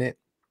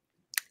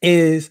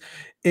is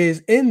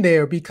in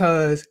there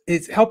because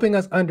it's helping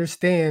us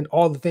understand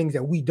all the things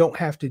that we don't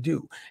have to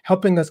do,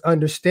 helping us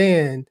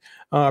understand,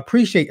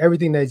 appreciate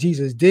everything that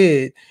Jesus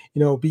did.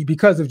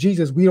 Because of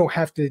Jesus, we don't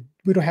have to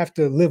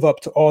live up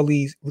to all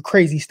these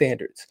crazy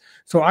standards.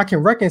 So I can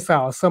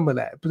reconcile some of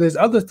that, but there's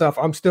other stuff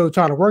I'm still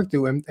trying to work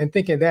through and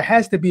thinking there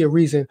has to be a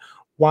reason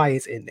why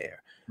it's in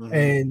there.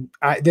 And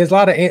there's a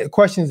lot of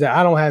questions that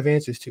I don't have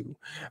answers to,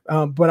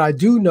 but I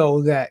do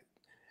know that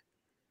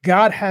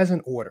God has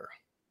an order.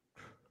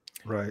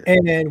 Right.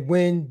 And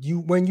when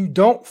you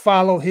don't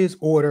follow His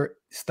order,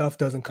 stuff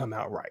doesn't come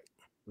out right.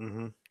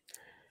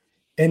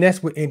 And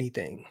that's with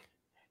anything.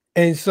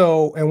 And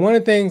so, and one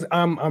of the things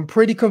I'm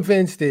pretty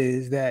convinced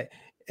is that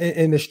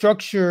in the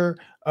structure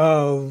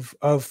of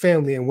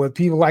family, and whether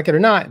people like it or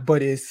not,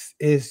 but is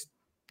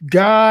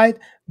God,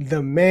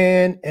 the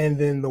man, and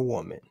then the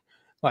woman.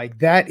 Like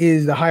that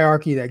is the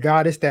hierarchy that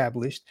God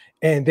established,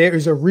 and there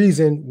is a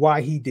reason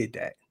why he did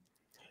that.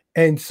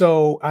 And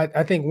so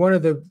I think one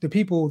of the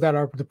people that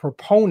are the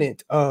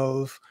proponent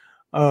of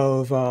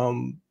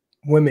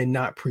women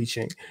not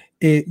preaching,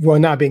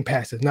 not being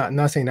pastors,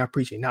 not saying not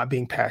preaching, not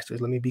being pastors.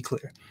 Let me be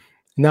clear.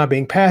 Not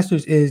being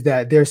pastors is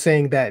that they're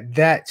saying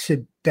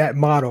that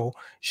model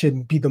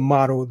should be the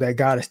model that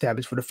God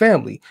established for the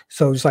family.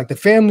 So just like the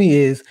family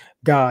is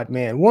God,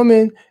 man,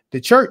 woman,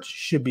 the church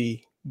should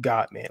be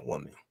God, man,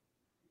 woman.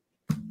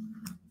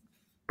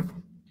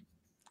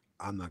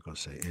 I'm not gonna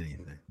say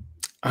anything.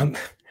 I'm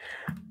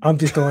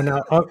just going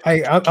out.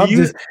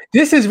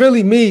 This is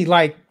really me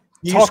like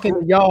talking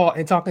to y'all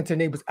and talking to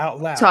neighbors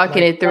out loud.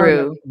 Talking like, it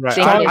through. Right.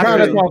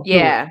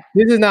 Yeah.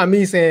 This is not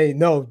me saying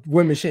no,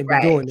 women shouldn't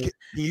be doing this.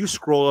 Can you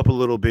scroll up a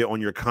little bit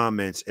on your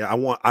comments? I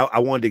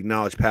wanted to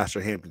acknowledge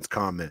Pastor Hampton's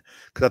comment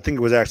because I think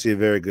it was actually a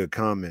very good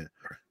comment.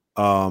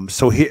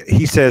 So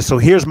he says, so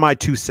here's my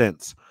 2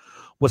 cents.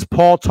 Was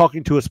Paul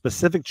talking to a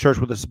specific church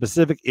with a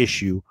specific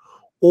issue,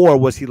 or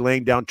was he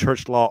laying down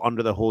church law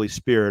under the Holy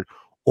Spirit,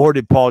 or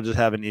did Paul just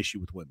have an issue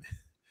with women?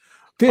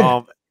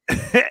 Yeah.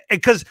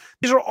 Because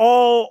these are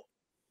all,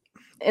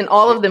 and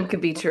all of them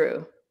could be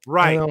true,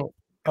 right?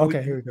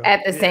 Okay, here we go.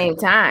 At the same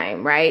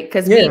time, right?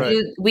 Because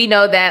we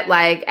know that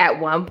like at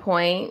one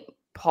point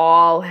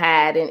Paul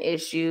had an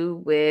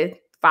issue with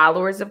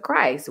followers of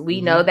Christ.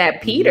 We know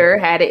that Peter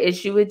had an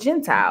issue with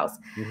Gentiles.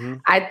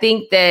 I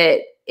think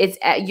that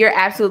you're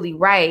absolutely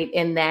right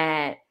in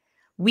that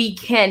we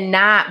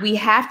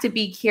have to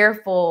be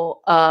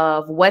careful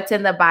of what's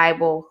in the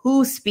Bible,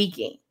 who's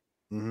speaking,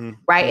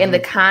 right? In the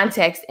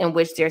context in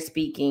which they're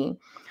speaking.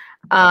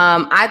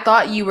 I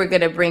thought you were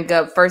going to bring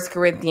up 1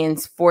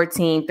 Corinthians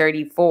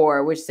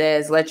 14:34, which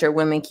says, let your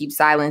women keep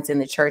silence in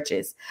the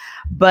churches.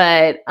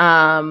 But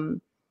I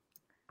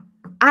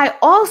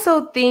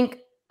also think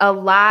a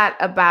lot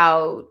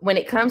about when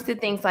it comes to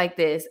things like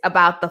this,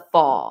 about the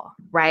fall,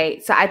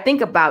 right? So I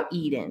think about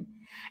Eden,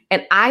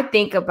 and I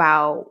think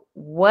about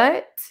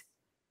what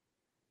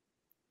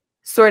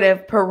sort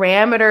of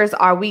parameters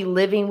are we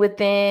living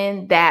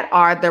within that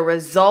are the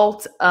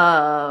result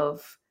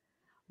of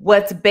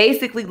what's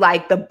basically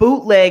like the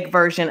bootleg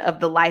version of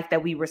the life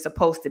that we were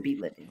supposed to be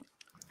living.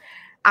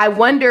 I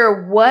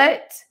wonder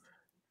what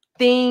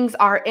things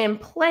are in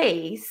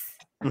place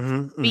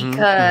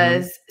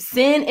because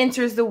sin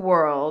enters the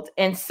world.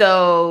 And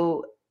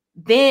so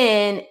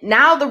then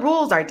now the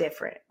rules are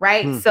different,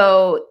 right?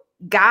 So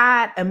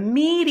God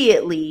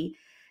immediately,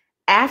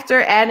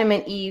 after Adam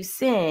and Eve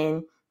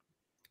sin,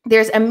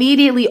 there's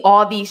immediately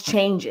all these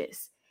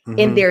changes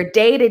in their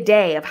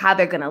day-to-day of how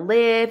they're going to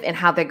live and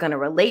how they're going to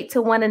relate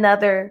to one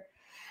another.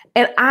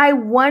 And I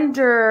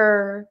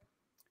wonder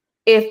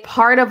if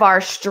part of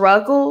our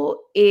struggle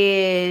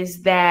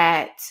is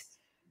that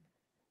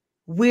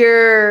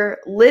we're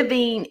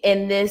living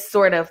in this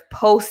sort of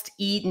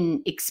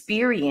post-Eden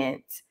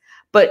experience,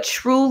 but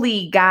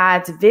truly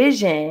God's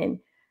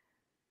vision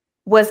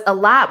was a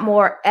lot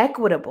more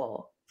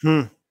equitable.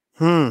 You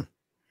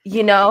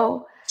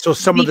know? So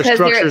some of the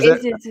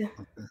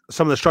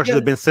structures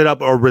have been set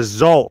up a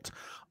result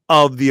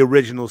of the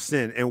original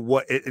sin,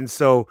 and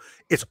so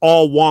it's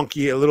all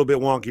wonky, a little bit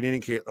wonky in any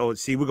case. Oh,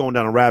 see, we're going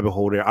down a rabbit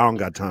hole there. I don't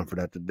got time for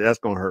that. That's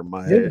gonna hurt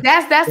my head.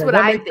 That's what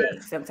I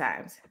think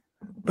sometimes.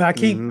 But I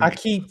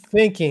keep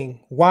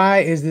thinking, why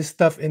is this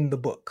stuff in the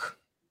book?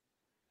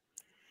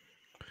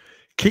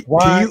 If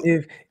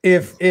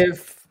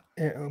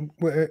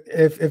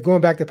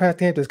going back to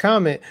Pastor Hampton's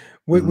comment,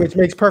 which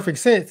makes perfect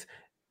sense,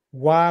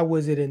 why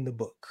was it in the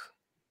book?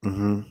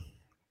 So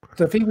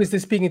if he was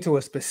just speaking to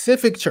a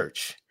specific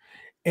church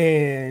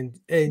and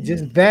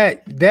just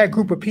that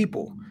group of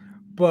people,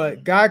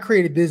 but God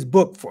created this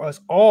book for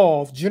us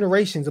all,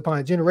 generations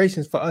upon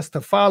generations, for us to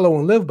follow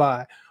and live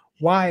by.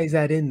 Why is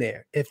that in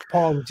there if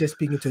Paul was just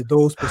speaking to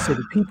those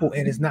specific people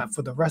and it's not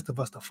for the rest of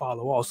us to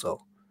follow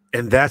also?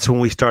 And that's when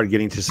we start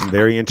getting to some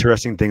very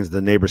interesting things the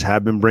neighbors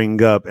have been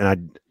bringing up.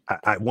 And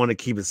I want to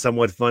keep it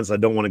somewhat fun, so I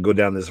don't want to go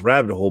down this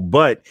rabbit hole,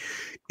 but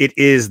it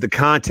is the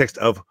context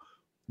of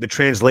the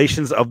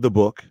translations of the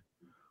book,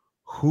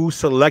 who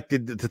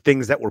selected the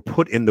things that were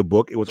put in the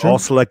book. It was all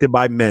selected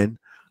by men.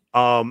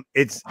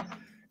 It's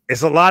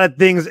a lot of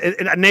things.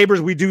 And neighbors,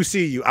 we do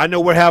see you. I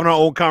know we're having our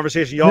own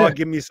conversation. Y'all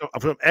give me some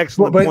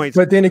excellent points.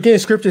 But then again,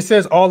 scripture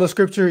says all the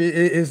scripture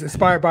is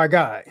inspired by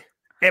God.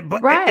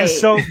 But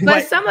some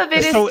of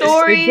it is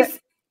stories.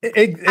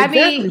 I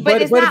mean,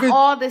 but it's not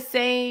all the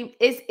same.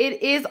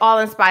 It is all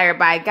inspired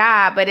by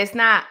God, but it's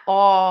not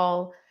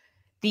all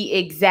the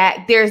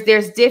exact.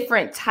 There's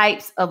different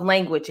types of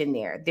language in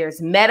there.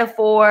 There's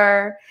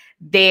metaphor.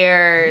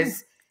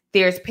 There's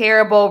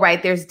parable.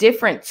 Right. There's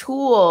different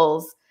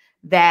tools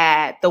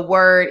that the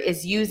word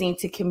is using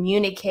to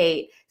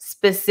communicate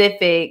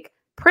specific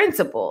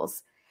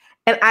principles.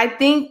 And I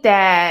think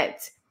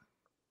that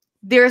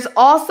there's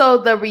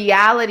also the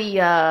reality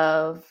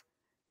of,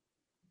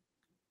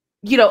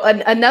 you know,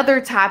 another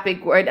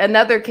topic or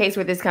another case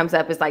where this comes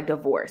up is like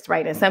divorce,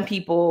 right? And some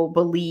people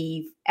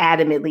believe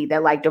adamantly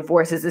that like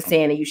divorce is a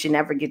sin and you should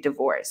never get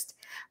divorced,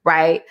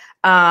 right?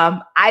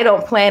 I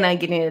don't plan on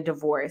getting a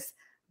divorce,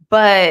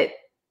 but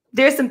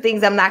there's some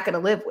things I'm not going to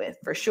live with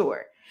for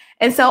sure.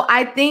 And so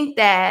I think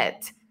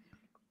that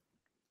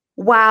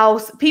while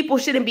people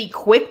shouldn't be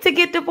quick to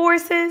get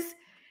divorces,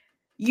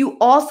 you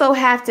also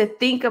have to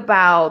think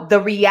about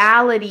the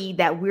reality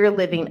that we're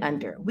living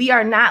under. We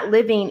are not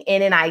living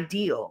in an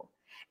ideal.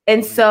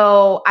 And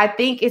so I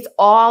think it's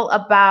all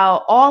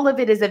of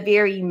it is a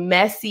very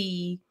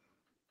messy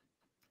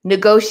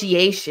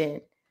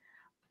negotiation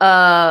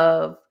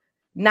of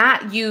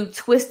not you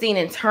twisting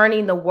and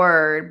turning the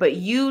word, but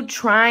you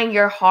trying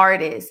your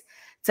hardest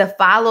to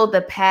follow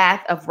the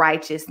path of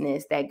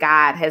righteousness that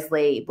God has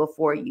laid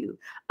before you,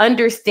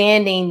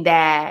 understanding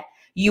that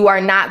you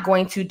are not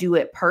going to do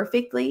it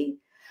perfectly,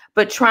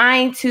 but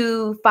trying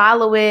to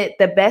follow it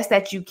the best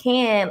that you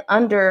can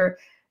under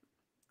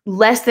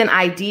less than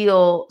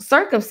ideal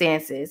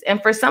circumstances.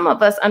 And for some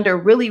of us under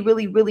really,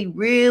 really, really,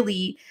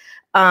 really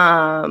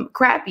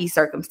crappy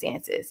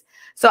circumstances.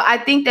 So I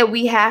think that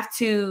we have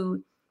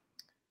to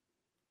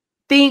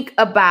think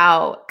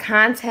about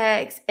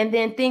context and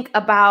then think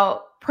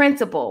about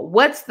principle.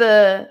 What's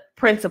the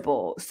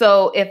principle?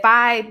 So if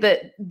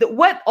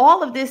what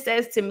all of this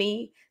says to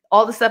me,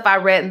 all the stuff I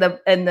read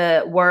in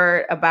the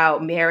word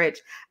about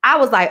marriage, I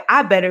was like,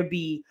 I better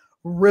be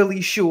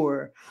really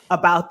sure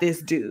about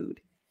this dude.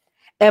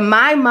 And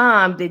my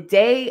mom, the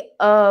day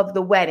of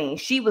the wedding,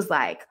 she was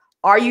like,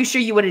 are you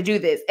sure you want to do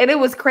this? And it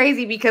was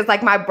crazy because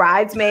like my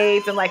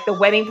bridesmaids and like the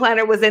wedding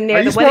planner was in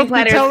there. The wedding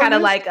planner is kind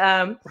of like,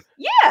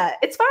 yeah,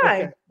 it's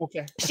fine.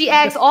 Okay. She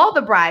asked all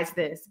the brides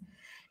this.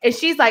 And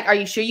she's like, are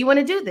you sure you want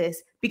to do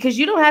this? Because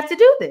you don't have to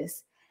do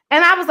this.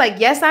 And I was like,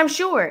 yes, I'm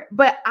sure.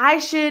 But I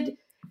should,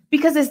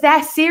 because it's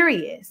that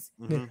serious.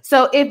 Mm-hmm.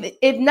 So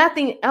if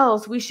nothing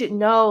else, we should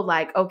know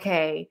like,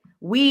 okay,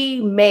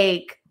 we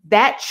make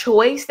that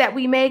choice that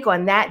we make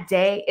on that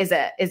day is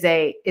a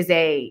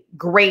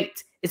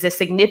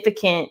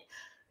significant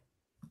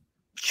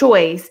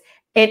choice.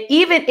 And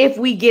even if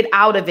we get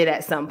out of it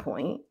at some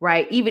point,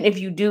 right? Even if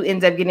you do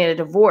end up getting a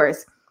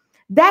divorce,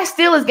 that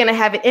still is going to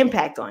have an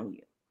impact on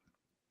you.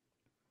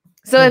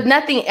 So if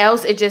nothing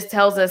else, it just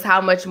tells us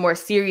how much more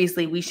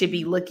seriously we should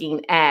be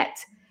looking at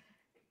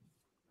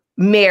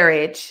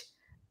marriage.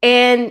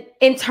 And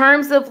in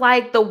terms of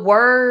like the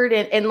word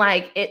and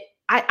like it,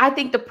 I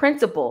think the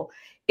principle,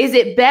 is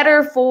it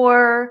better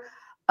for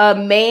a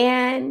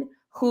man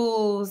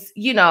who's,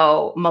 you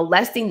know,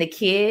 molesting the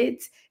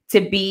kids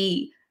to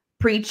be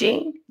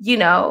preaching, you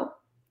know,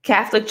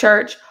 Catholic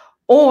church,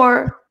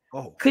 or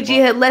could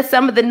you have let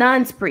some of the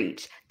nuns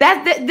preach?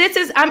 This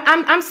is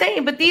I'm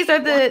saying, but this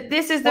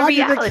is the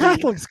reality. Why did the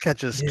Catholics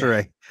catch us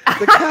stray?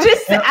 That's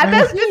just an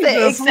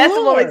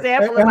accessible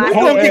example. We're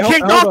gonna get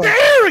kicked off the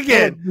air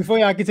again. Before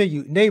y'all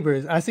continue,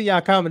 neighbors, I see y'all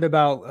comment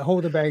about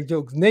holding back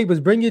jokes. Neighbors,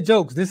 bring your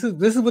jokes. This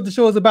is what the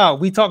show is about.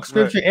 We talk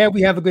scripture and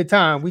we have a good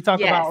time. We talk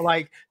about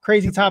like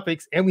crazy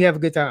topics and we have a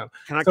good time.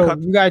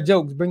 You got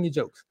jokes? Bring your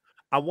jokes.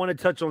 I want to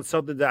touch on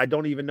something that I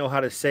don't even know how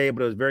to say,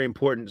 but it was very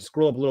important.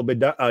 Scroll up a little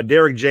bit.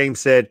 Derek James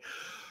said,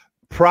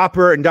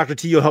 proper, and Dr.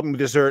 T, you'll help me with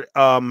this,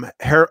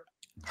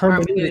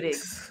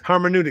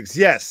 hermeneutics.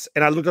 Yes.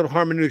 And I looked up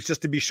hermeneutics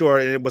just to be sure.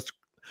 And it was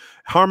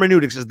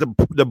hermeneutics is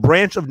the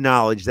branch of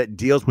knowledge that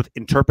deals with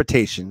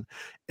interpretation,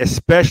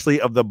 especially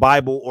of the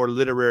Bible or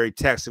literary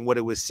text. And what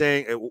it was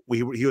saying,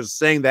 he was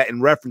saying that in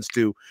reference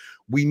to,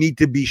 we need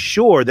to be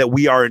sure that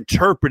we are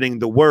interpreting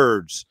the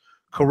words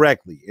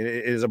correctly. It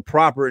is a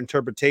proper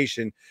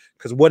interpretation,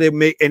 because what it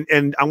may,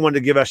 and I wanted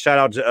to give a shout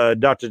out to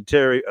Dr.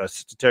 Terry,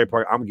 Sister Terry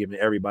Parker. I'm giving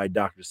everybody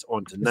doctors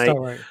on tonight.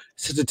 Right.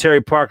 Sister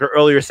Terry Parker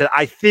earlier said,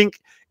 I think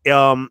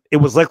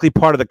it was likely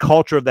part of the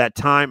culture of that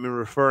time, and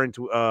referring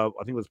to I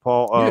think it was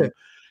Paul.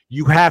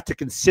 You have to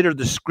consider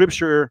the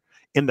scripture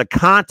in the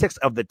context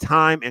of the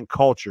time and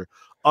culture.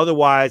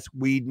 Otherwise,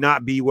 we'd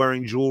not be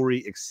wearing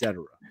jewelry,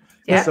 etc.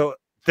 Yeah. So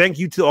thank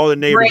you to all the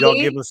neighbors. Y'all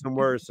give us some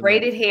words.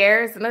 Braided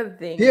hair is another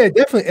thing. Yeah,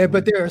 definitely.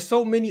 But there are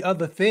so many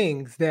other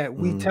things that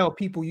we tell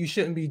people you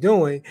shouldn't be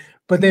doing.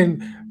 But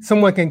then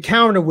someone can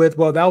counter with,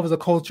 well, that was a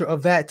culture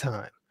of that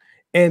time.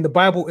 And the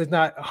Bible is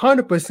not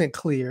 100%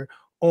 clear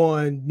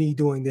on me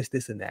doing this,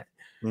 this, and that.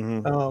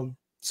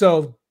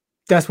 So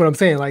that's what I'm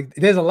saying. Like,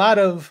 there's a lot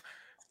of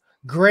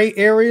gray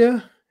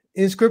area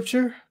in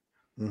scripture.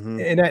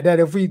 And that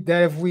if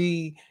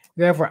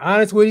we're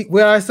honest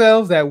with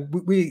ourselves, that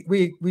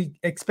we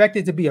expect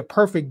it to be a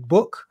perfect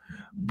book,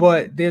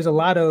 but there's a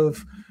lot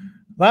of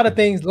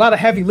things, a lot of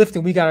heavy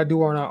lifting we got to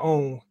do on our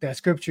own that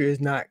scripture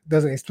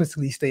doesn't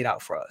explicitly state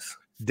out for us.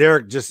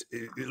 Derek, just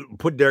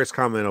put Derek's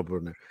comment up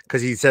on there,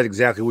 because he said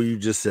exactly what you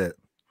just said.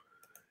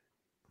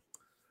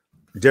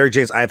 Derek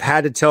James, I've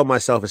had to tell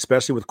myself,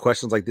 especially with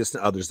questions like this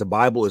and others, the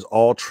Bible is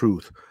all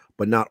truth,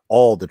 but not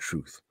all the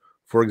truth.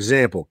 For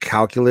example,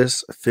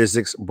 calculus,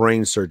 physics,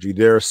 brain surgery.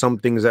 There are some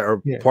things that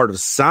are part of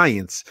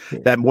science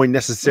that won't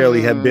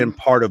necessarily have been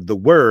part of the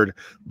word,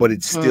 but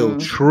it's still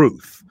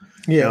truth.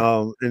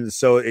 And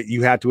so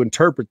you have to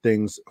interpret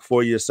things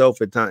for yourself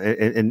at time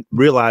and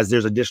realize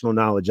there's additional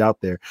knowledge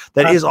out there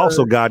that is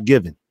also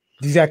God-given.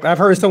 Exactly. I've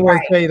heard someone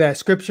say that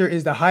scripture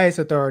is the highest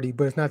authority,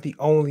 but it's not the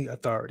only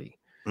authority.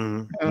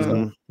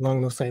 So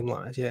along those same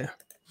lines. Yeah.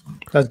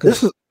 That's good.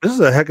 This is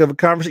a heck of a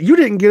conversation. You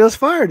didn't get us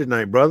fired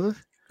tonight, brother.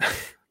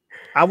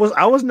 I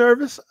was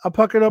nervous. I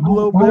puckered up a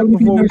little bit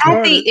before we started.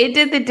 At the end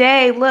of the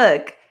day,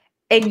 look,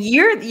 and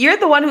you're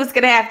the one who's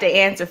gonna have to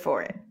answer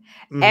for it.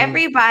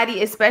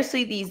 Everybody,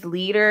 especially these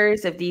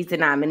leaders of these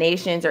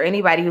denominations or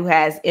anybody who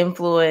has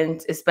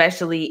influence,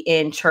 especially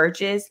in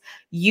churches,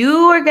 you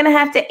are gonna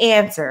have to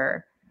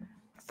answer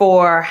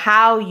for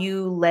how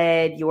you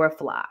led your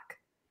flock.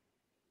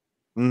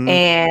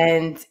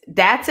 And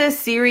that's a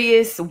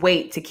serious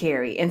weight to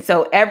carry. And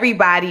so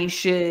everybody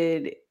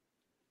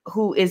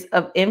who is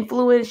of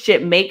influence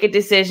should make a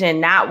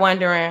decision, not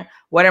wondering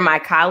what are my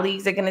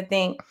colleagues are going to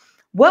think.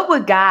 What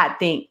would God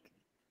think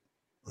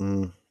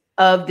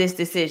of this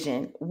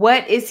decision?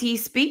 What is he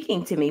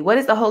speaking to me? What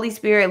is the Holy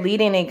Spirit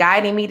leading and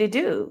guiding me to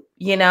do?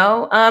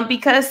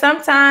 Because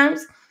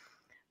sometimes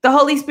the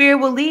Holy Spirit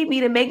will lead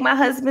me to make my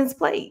husband's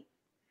plate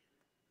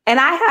and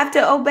I have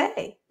to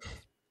obey.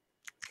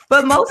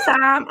 But most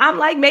time I'm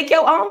like, make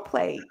your own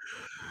plate.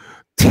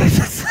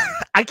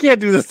 I can't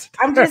do this.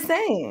 I'm just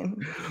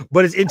saying.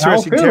 But it's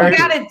interesting. What you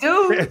gotta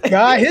do.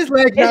 God, his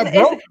leg not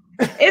broke.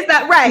 It's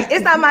not right.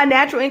 It's not my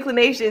natural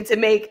inclination to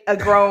make a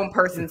grown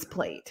person's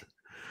plate.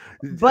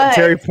 But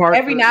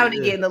every now and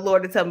again, the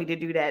Lord will tell me to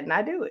do that, and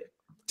I do it.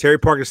 Terry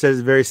Parker says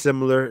it's very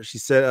similar. She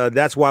said,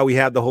 that's why we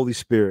have the Holy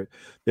Spirit.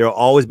 There will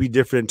always be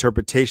different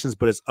interpretations,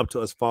 but it's up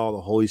to us to follow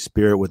the Holy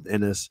Spirit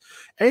within us.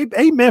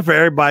 Amen for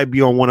everybody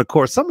be on one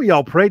accord. Some of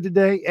y'all prayed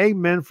today.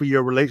 Amen for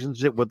your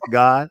relationship with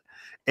God.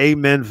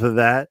 Amen for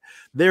that.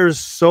 There's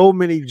so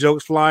many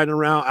jokes flying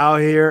around out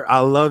here. I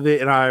love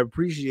it, and I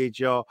appreciate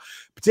y'all.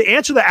 But to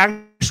answer the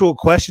actual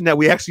question that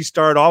we actually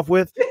started off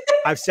with,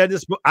 I've said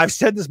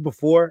this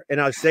before, and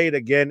I'll say it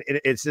again.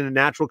 It's in a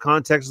natural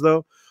context,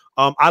 though.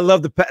 I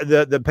love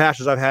the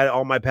pastors I've had.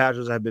 All my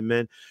pastors have been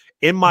men.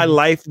 In my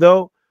life,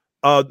 though,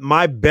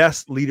 my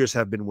best leaders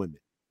have been women.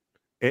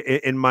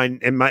 In my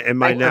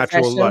like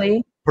natural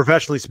life,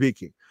 professionally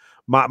speaking,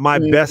 my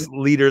best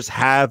leaders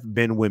have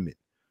been women.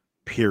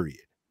 Period.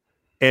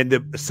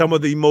 And some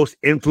of the most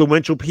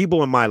influential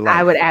people in my life,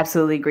 I would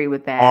absolutely agree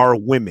with that, are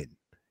women.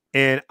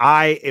 And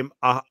I am.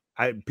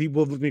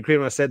 People look at me crazy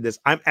when I said this.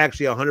 I'm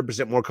actually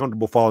 100% more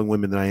comfortable following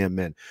women than I am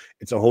men.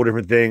 It's a whole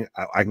different thing.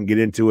 I can get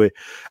into it.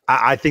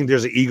 I think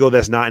there's an ego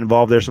that's not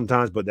involved there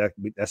sometimes, but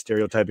that's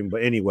stereotyping.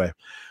 But anyway,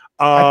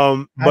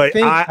 I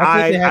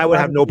would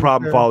have no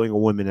problem following a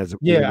woman as a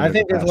I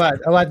think there's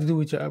a lot to do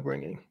with your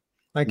upbringing.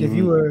 Like if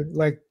you were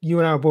like you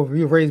and I were both,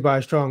 you were raised by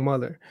a strong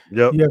mother.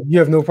 Yep. You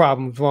have no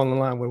problem falling in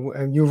line with,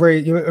 and you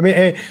raised.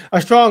 And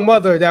a strong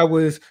mother that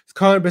was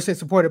 100%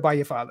 supported by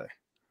your father.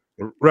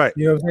 Right.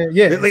 You know what I'm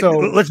saying? Yeah. So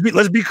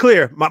let's be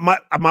clear.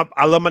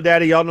 I love my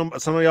daddy. Y'all know,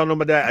 some of y'all know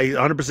my dad. He's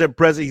 100%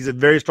 present. He's a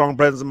very strong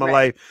presence in my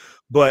life.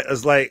 But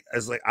it's like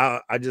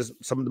I just,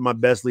 some of my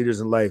best leaders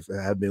in life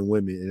have been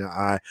women,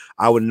 and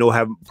I would in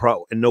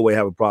no way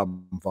have a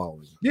problem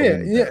following.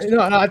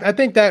 I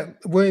think that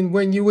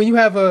when you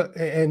have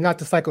and not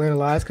to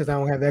psychoanalyze because I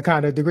don't have that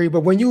kind of degree,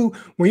 but when you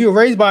were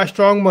raised by a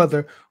strong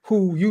mother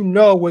who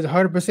was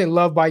 100%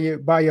 loved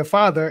by your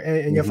father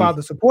and your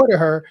father supported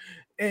her,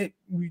 and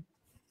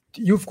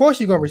of course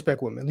you're gonna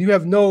respect women. You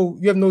have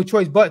no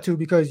choice but to,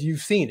 because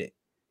you've seen it.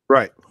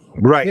 Right.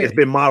 Yeah. It's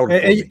been modeled,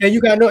 and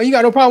you got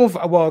no problem.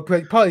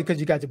 Probably because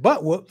you got your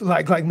butt whooped,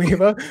 like me,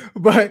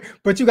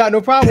 but you got no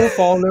problem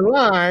falling in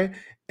line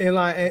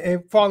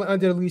and falling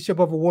under the leadership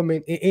of a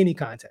woman in any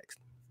context.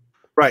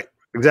 Right.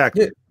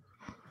 Exactly.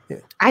 Yeah.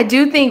 I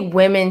do think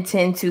women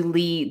tend to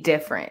lead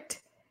different.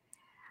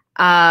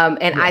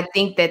 I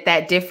think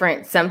that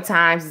different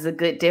sometimes is a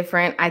good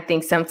different. I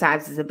think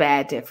sometimes is a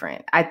bad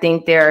different. I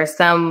think there are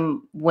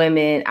some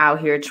women out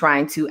here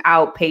trying to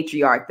out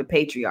patriarch the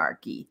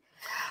patriarchy.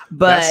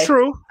 But that's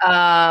true.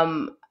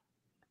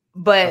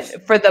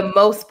 But for the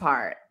most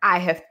part, I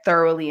have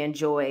thoroughly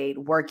enjoyed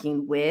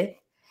working with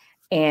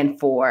and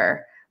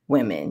for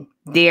women.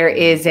 There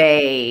is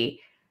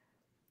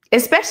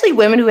especially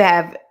women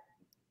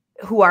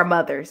who are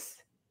mothers.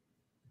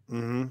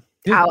 Mm-hmm.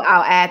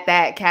 I'll add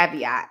that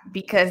caveat,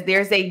 because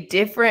there's a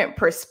different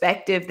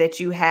perspective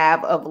that you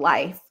have of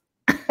life.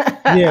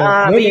 Women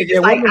I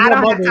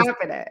don't have time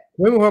for that.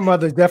 Women who are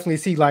mothers definitely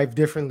see life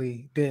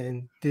differently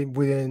than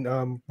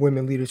within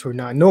women leaders who are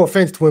not. No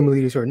offense to women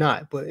leaders who are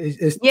not, but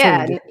it's they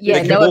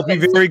can both be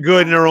very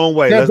good in their own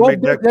way. They're both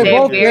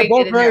very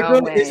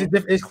good.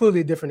 It's clearly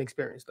a different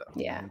experience, though.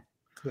 Yeah.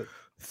 Good.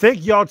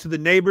 Thank y'all to the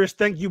neighbors.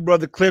 Thank you,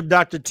 Brother Cliff,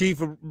 Dr. T,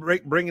 for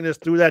bringing us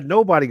through that.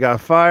 Nobody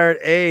got fired.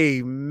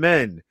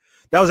 Amen.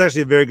 That was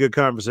actually a very good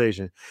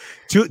conversation.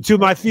 To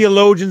my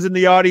theologians in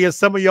the audience,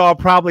 some of y'all are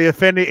probably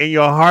offended in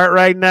your heart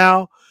right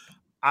now.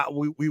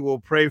 we will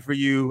pray for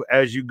you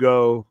as you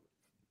go.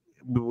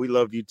 We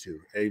love you too.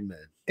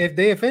 Amen. If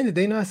they offended,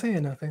 they not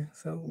saying nothing.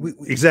 So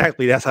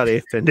exactly, that's how they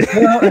offended.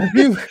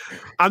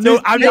 I know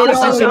I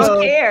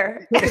don't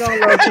care.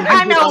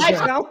 I know I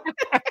don't.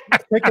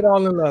 Take it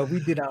all in love.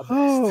 We did our best.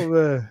 Oh,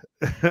 man.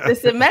 The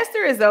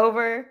semester is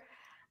over.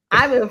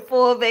 I'm in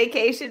full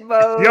vacation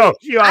mode.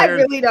 I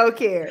really don't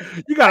care.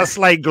 You got a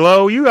slight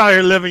glow. You out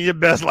here living your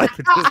best life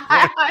at this point.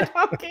 I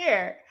don't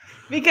care.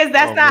 Because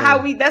that's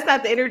not that's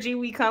not the energy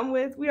we come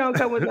with. We don't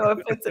come with no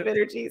offensive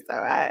energy. So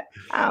I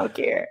don't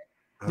care.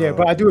 Yeah,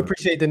 but I do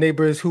appreciate the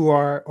neighbors who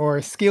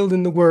are skilled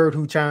in the word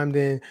who chimed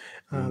in.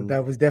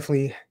 That was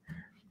definitely,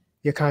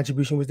 your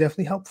contribution was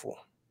definitely helpful.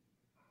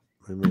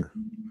 Amen.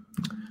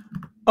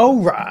 All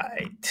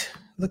right.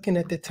 Looking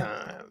at the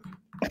time.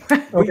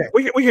 Okay.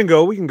 We can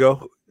go. We can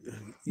go.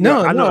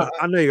 I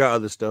know you got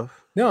other stuff.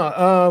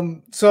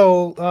 No,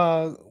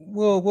 so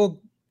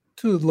we'll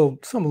do a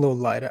little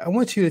lighter. I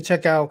want you to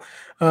check out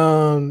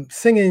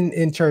singing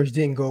in church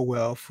didn't go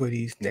well for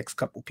these next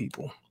couple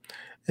people.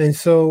 And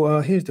so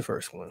here's the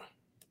first one.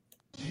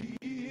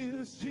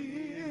 Jesus,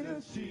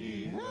 Jesus,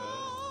 Jesus.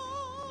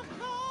 Oh,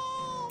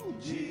 oh,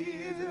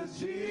 Jesus,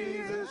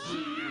 Jesus,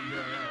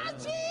 Jesus.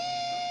 Jesus,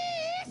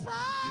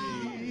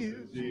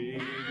 Jesus,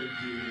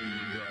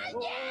 Jesus.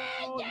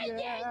 Oh,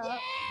 yeah.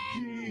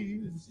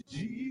 Jesus,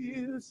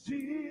 Jesus,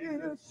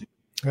 Jesus.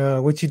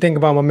 What you think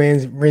about my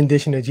man's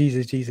rendition of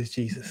Jesus, Jesus,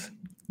 Jesus?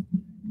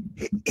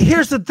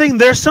 Here's the thing.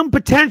 There's some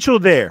potential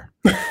there.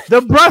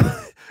 The brother,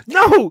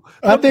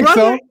 I think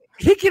so.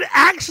 He can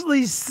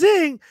actually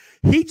sing.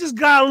 He just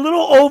got a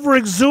little over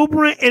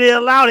exuberant and it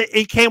allowed it.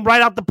 It came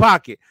right out the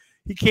pocket.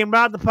 He came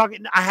right out the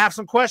pocket. I have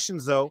some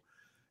questions though.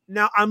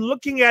 Now I'm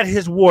looking at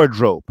his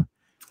wardrobe.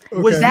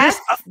 Okay.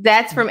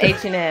 That's from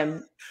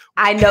H&M.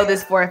 I know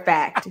this for a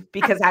fact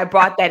because I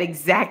brought that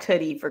exact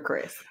hoodie for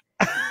Chris.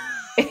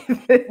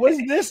 Was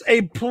this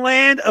a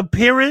planned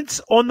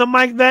appearance on the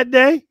mic that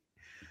day?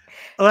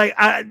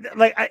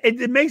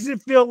 It makes it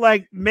feel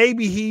like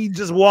maybe he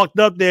just walked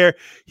up there.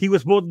 He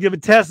was supposed to give a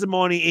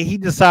testimony, and he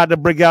decided to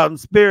break out in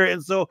spirit.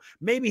 And so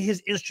maybe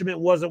his instrument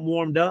wasn't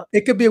warmed up.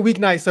 It could be a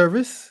weeknight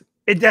service.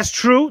 That's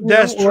true.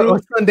 That's true. Or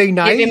Sunday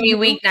night. Giving me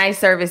weeknight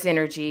service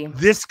energy.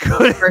 This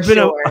could have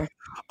been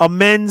a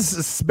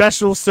men's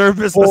special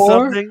service or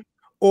something.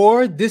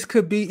 Or this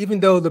could be, even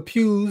though the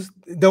pews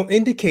don't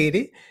indicate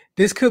it,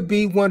 this could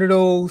be one of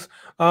those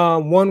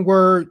one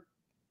word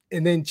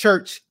and then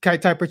church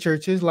type of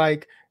churches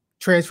like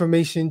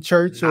Transformation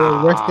Church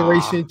or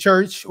Restoration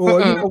Church or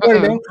one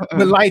of them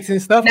with lights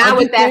and stuff. Not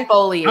with that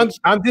foliage.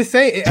 I'm just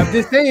saying.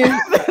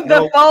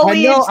 The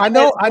foliage. I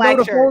know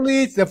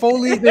the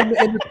foliage in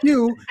the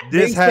pew.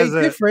 This has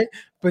different,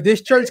 but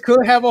this church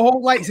could have a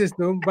whole light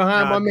system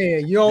behind my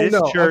man. You don't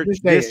know.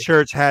 This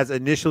church has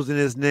initials in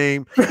his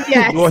name.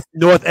 Yes.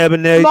 North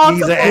Ebenezer.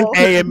 He's an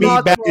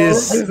AME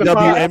Baptist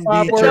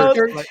WMD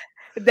church.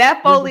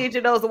 That foliage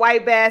in those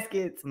white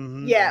baskets.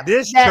 Mm-hmm. Yeah.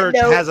 This church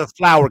has a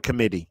flower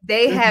committee.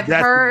 They have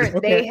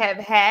they have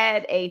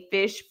had a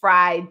fish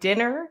fry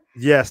dinner.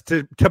 Yes,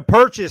 to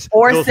purchase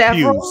or those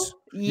several. Pews.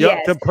 Yes.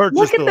 Yep, to purchase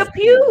look at the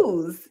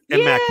pews.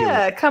 Immaculate.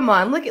 Yeah, come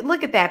on.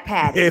 Look at that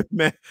pattern.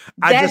 Man,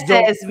 that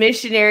says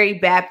Missionary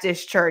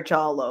Baptist Church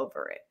all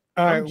over it.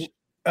 All right.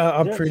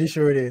 I'm pretty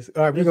sure it is.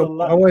 All right,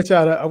 I want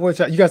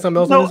y'all. You got something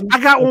else? No, I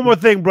got one more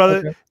thing, brother.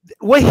 Okay.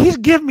 Well, he's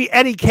giving me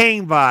Eddie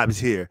Kane vibes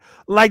here.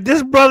 Like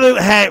this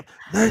brother had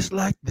nights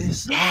like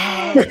this.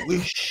 I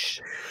wish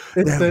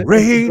that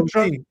rain.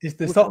 It's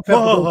the salt pepper.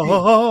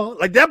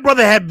 Like that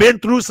brother had been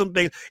through some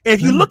things.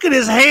 If you look at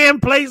his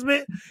hand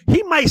placement,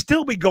 he might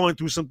still be going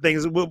through some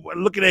things.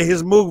 Looking at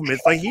his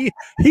movements, like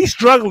he's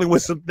struggling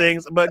with some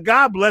things. But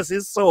God bless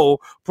his soul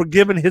for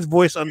giving his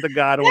voice unto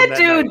God. That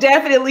dude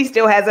definitely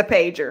still has a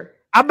pager.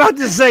 I'm about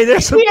to say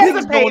there's some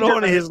things going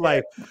on in his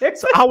life.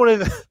 So I want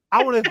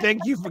to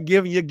thank you for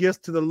giving your gifts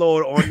to the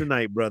Lord on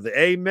tonight, brother.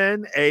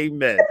 Amen.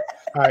 Amen.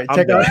 All right,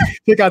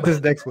 check out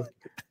this next one.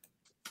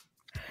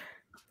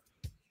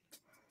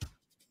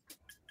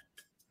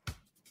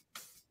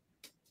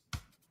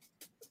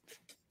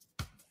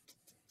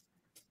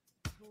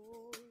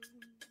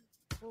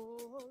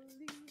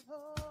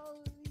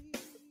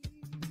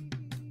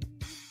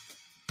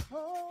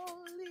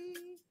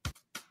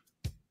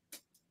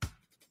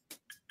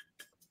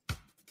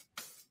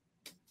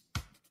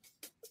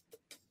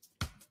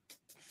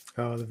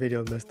 Oh, the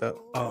video messed up.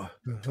 Oh,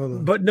 hold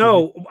on. But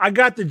no, I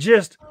got the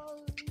gist.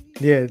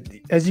 Yeah,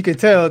 as you can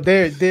tell,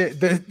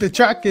 the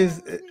track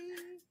is.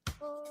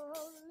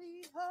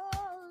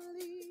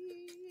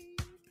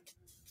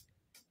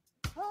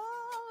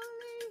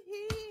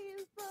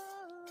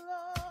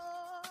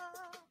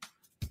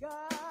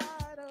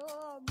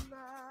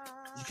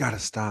 You gotta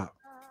stop.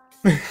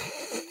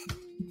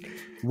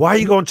 Why are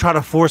you gonna try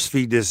to force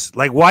feed this?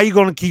 Like, why are you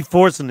gonna keep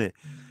forcing it?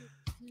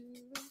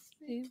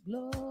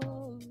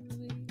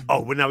 Oh,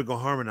 well, now we're going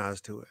to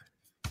harmonize to it.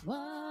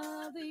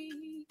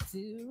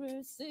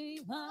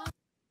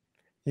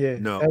 Yeah,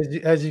 no.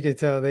 As you can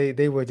tell,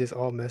 they were just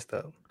all messed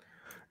up.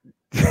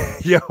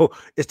 Yo,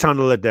 it's time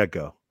to let that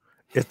go.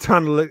 It's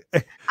time to let.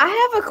 I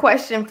have have a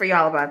question for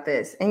y'all about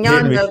this, and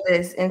y'all know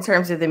this in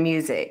terms of the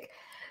music.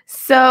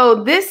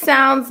 So this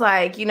sounds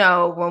like,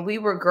 when we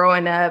were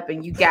growing up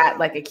and you got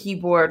like a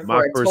keyboard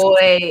for a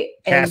toy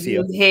and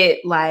you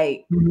hit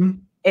like,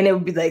 and it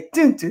would be like,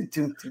 dun, dun,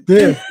 dun,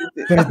 dun,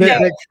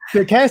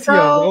 the Casio,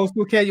 the old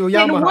school Casio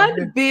Yamaha. Can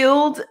one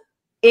build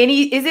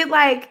is it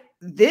like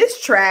this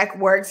track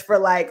works for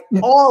like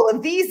all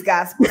of these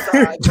gospel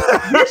songs?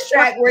 This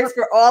track works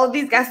for all of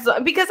these gospel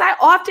songs? Because I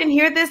often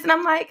hear this and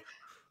I'm like,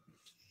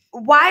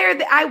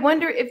 I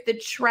wonder if the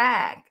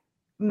track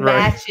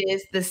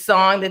matches the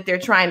song that they're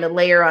trying to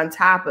layer on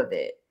top of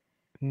it.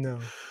 No,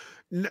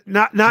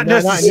 not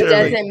necessarily. It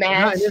doesn't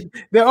match.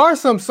 There are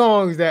some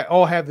songs that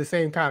all have the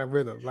same kind of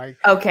rhythm. Like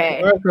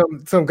there are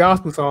some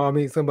gospel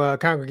songs. Some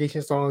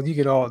congregation songs.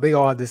 They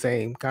all have the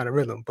same kind of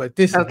rhythm. But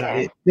this is not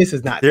it. This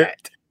is not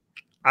that.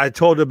 I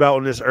told about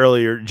on this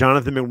earlier.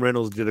 Jonathan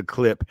McReynolds did a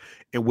clip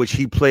in which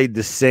he played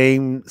the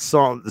same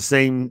song, the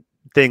same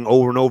thing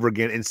over and over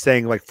again, and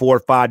sang like 4 or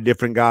 5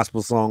 different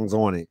gospel songs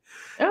on it.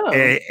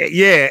 And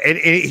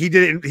he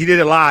did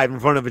it live in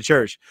front of a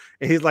church,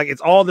 and he's like,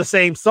 it's all the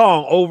same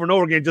song over and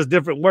over again, just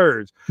different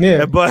words.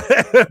 But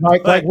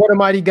like what a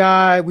mighty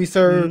God we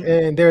serve,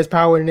 and there's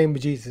power in the name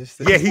of Jesus.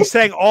 He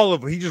sang all of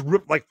them. He just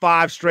ripped like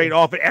 5 straight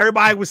off, and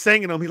everybody was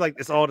singing them. He's like,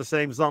 it's all the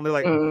same song. They're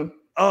like,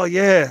 oh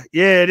yeah,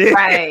 it is.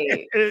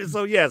 Right.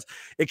 So yes,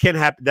 it can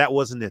happen. That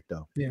wasn't it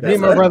though. Yeah, me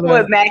and my brother,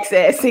 what Max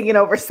said, singing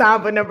over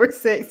Samba number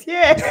 6.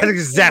 Yeah, that's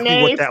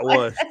exactly what that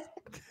was.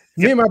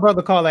 Me and my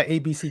brother call that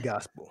ABC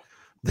gospel.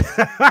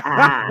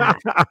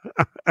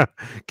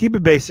 Keep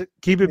it basic.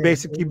 Keep it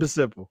basic. Keep it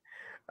simple.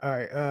 All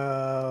right.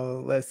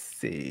 Let's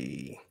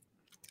see.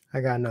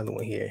 I got another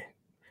one here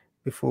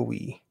before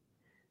we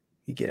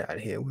get out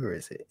of here. Where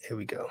is it? Here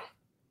we go.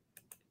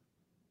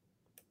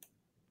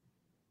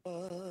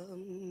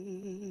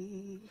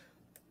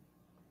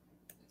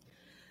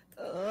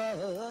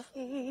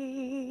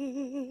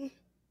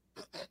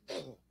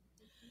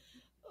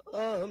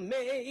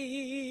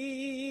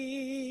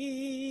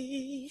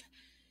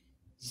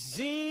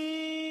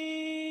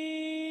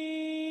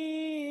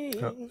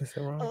 Is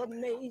that wrong?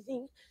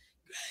 Amazing.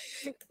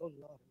 Oh,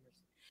 Lord.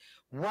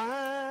 Wow,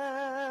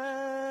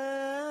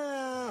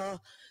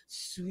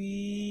 sweet.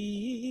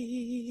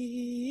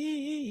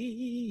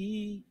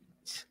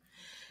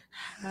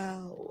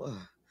 How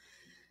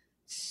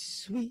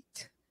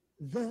sweet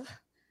the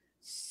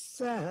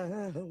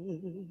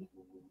sound.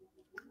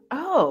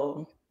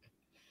 Oh.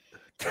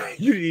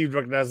 You didn't even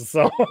recognize the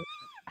song.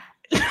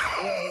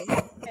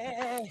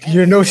 You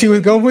didn't know she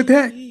was going with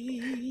that?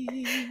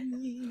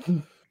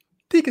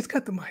 Deacons,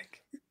 cut the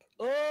mic.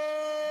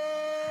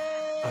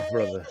 Oh,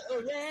 brother.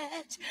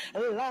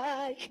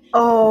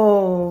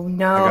 Oh,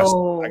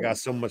 no. I got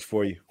so much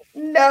for you.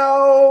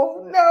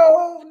 No.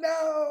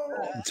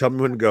 Tell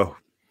me when to go.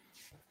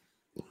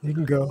 You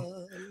can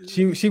go.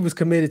 She was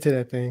committed to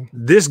that thing.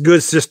 This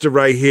good sister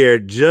right here,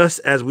 just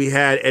as we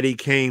had Eddie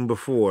Kane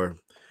before,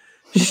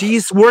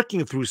 she's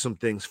working through some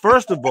things.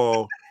 First of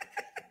all,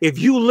 if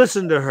you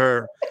listen to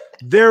her,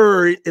 there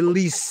are at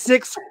least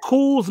 6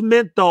 Cool's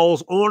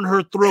menthols on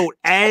her throat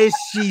as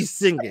she's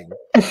singing.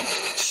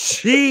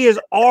 She has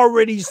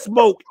already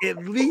smoked at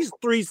least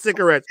 3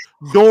 cigarettes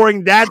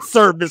during that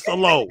service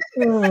alone.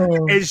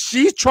 And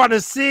she's trying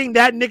to sing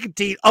that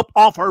nicotine up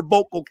off her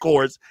vocal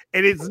cords,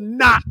 and it's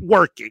not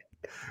working.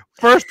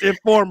 First and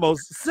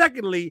foremost.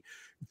 Secondly,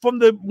 from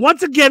the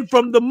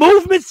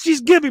movements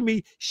she's giving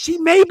me, she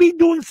may be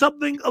doing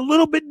something a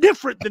little bit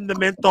different than the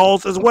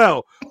menthols as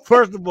well.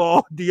 First of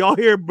all, do y'all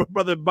hear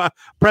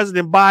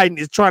President Biden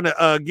is trying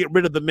to get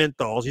rid of the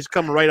menthols? He's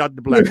coming right out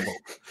the black book.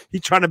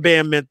 He's trying to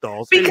ban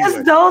menthols.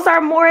 Because those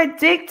are more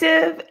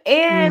addictive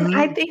and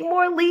I think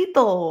more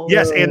lethal.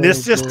 Yes, and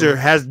this sister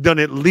has done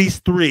at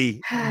least 3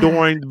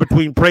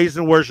 between praise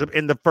and worship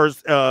in the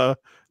first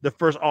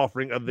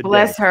offering of the day.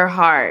 Bless her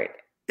heart.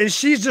 And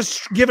she's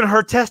just giving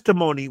her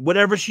testimony,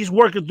 whatever she's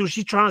working through.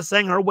 She's trying to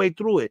sing her way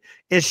through it.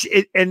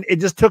 And it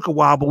just took a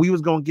while, but we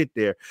was going to get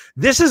there.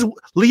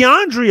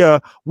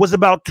 Leandria was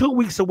about 2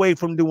 weeks away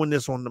from doing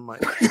this on the mic,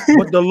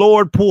 but the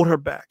Lord pulled her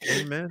back.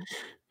 Amen.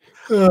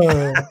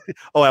 That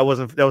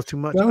was too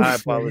much. I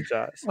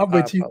apologize. I'll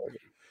bet you.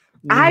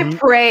 I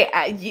pray.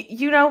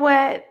 You know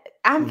what?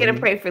 I'm going to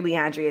pray for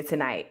Leandria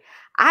tonight.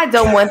 I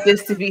don't want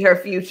this to be her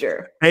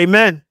future.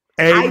 Amen.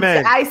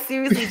 Amen. I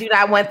seriously do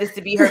not want this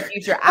to be her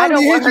future. I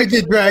don't want her to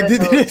get dragged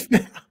into this.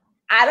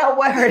 I don't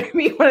want her to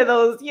be one of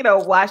those,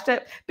 washed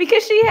up,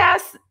 because she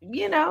has,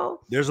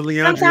 There's a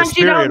Leandria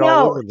spirit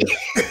all over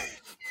this.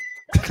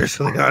 There's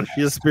a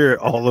Leandria spirit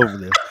all over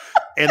this.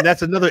 And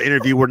that's another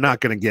interview we're not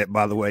going to get,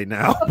 by the way,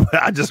 now.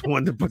 But I just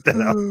wanted to put that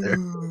out there.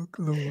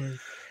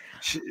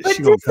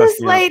 But this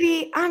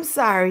lady, I'm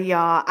sorry,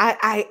 y'all.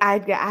 I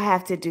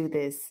have to do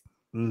this.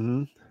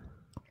 Mm-hmm.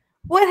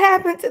 What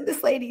happened to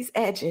this lady's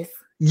edges?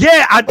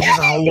 Yeah, there's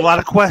a whole lot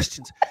of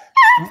questions.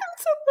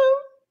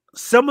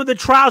 Some of the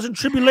trials and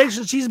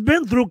tribulations she's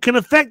been through can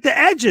affect the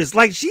edges.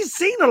 Like, she's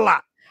seen a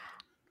lot.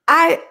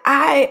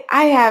 I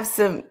have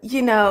some,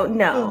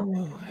 no.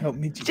 Oh, help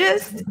me, Jesus.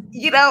 Just,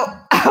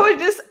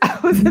 I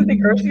was at the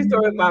grocery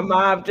store with my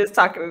mom just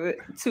talking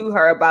to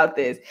her about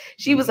this.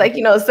 She was like,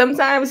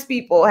 sometimes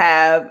people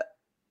have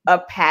a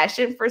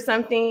passion for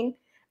something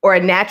or a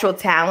natural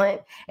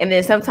talent, and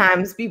then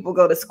sometimes people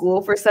go to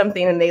school for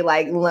something and they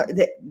like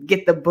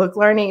get the book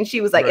learning.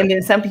 She was like, and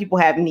then some people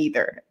have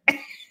neither.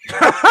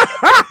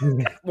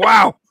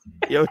 Wow.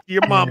 Yo,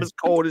 your mom is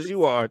cold as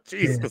you are.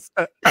 Jesus.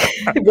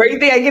 Where do you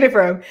think I get it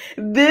from?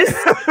 This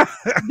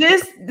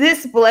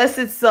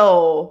blessed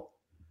soul.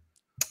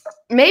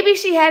 Maybe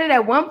she had it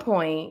at one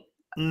point,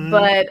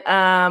 but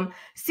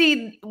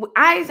see,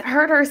 I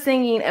heard her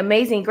singing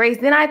Amazing Grace.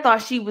 Then I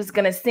thought she was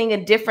gonna sing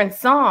a different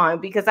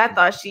song because I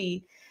thought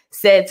she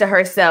said to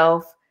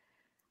herself,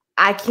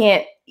 I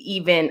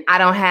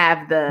don't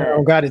have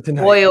the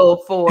oil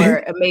for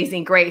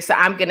Amazing Grace, so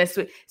I'm gonna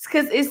switch.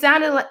 Because it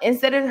sounded like,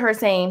 instead of her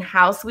saying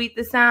how sweet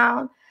the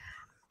sound,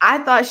 I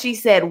thought she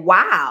said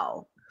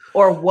wow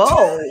or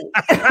whoa.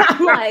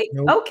 I'm like,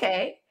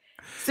 okay,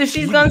 so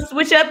she's gonna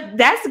switch up.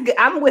 That's good.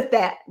 I'm with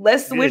that.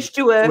 Let's switch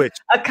to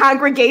a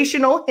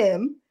congregational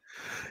hymn.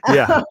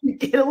 Yeah,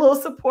 get a little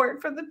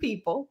support from the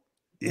people.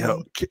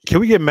 Yo, can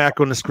we get Mac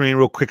on the screen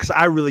real quick? Because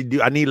I really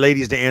do. I need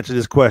ladies to answer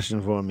this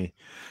question for me.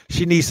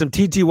 She needs some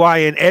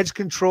TTY and edge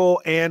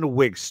control and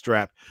wig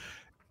strap.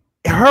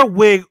 Her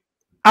wig,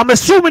 I'm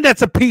assuming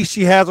that's a piece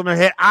she has on her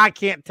head. I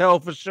can't tell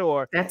for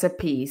sure. That's a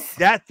piece.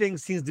 That thing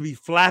seems to be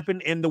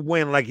flapping in the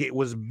wind like it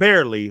was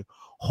barely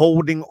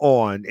holding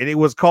on. And it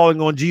was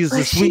calling on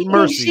Jesus' sweet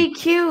mercy. She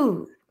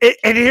cute.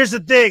 And here's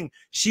the thing.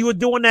 She was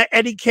doing that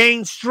Eddie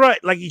Kane strut.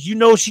 Like,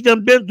 she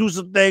done been through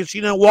some things.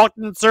 She done walked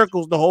in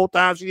circles the whole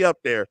time she up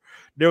there.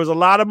 There was a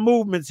lot of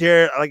movements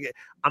here. Like,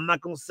 I'm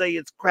not going to say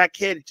it's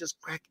crackhead. It's just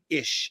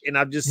crack-ish. And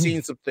I've just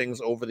seen some things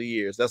over the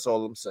years. That's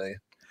all I'm saying.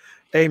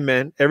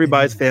 Amen.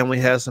 Everybody's family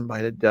has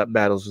somebody that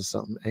battles with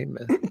something.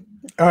 Amen.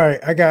 All right.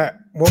 I got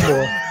one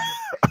more.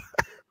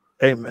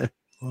 Amen.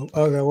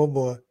 Okay, one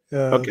more.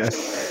 Okay.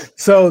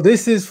 So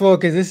this is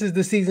because this is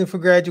the season for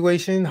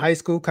graduation, high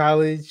school,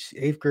 college,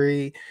 8th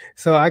grade.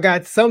 So I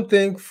got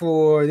something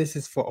this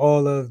is for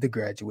all of the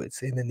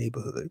graduates in the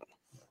neighborhood.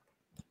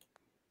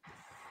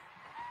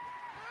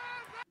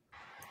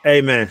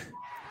 Amen.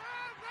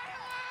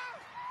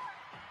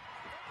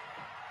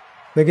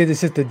 Look at the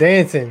sister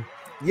dancing.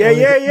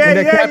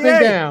 Yeah. Clapping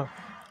down.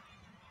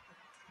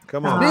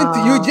 Come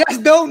on. You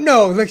just don't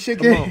know. Look,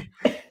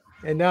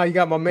 and now you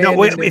got my man. No,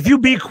 wait, if you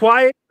be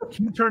quiet,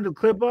 can you turn the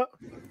clip up?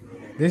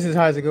 This is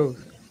how it goes.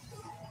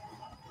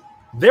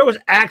 They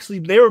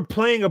were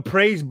playing a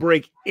praise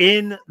break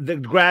in the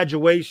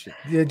graduation.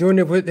 They're doing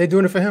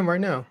it for him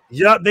right now.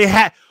 Yeah, they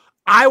had.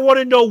 I want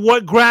to know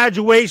what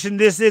graduation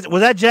this is.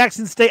 Was that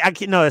Jackson State? I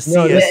can't know.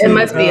 It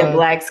must be a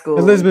black school.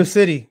 Elizabeth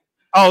City.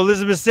 Oh,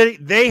 Elizabeth City.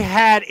 They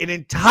had an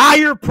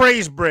entire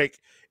praise break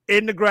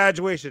in the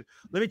graduation.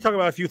 Let me talk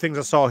about a few things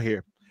I saw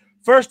here.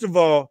 First of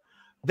all,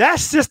 that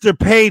sister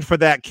paid for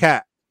that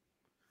cap.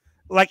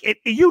 Like,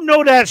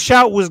 that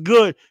shout was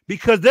good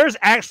because there's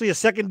actually a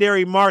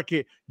secondary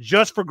market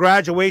just for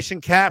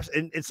graduation caps.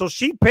 And so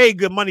she paid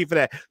good money for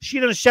that. She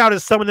done shouted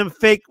some of them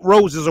fake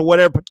roses or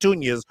whatever,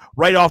 petunias,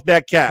 right off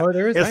that cap. Oh,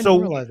 there is. And I so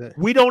didn't realize that.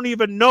 we don't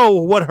even know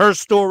what her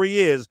story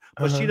is,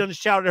 but she done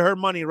shouted her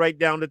money right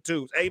down the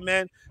tubes.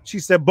 Amen. She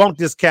said, bunk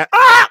this cap.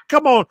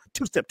 Come on.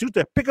 Two-step.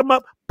 Pick them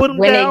up. Put them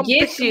down. When they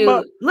get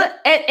you, look,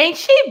 and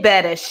she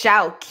better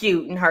shout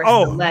cute in her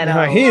stiletto. In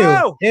her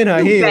heel. You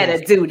better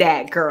do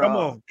that,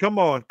 girl. Come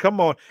on.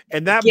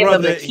 And that Give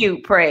brother, him a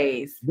cute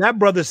praise. That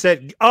brother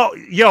said, "Oh,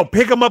 yo,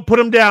 pick him up, put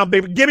him down,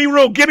 baby. Give me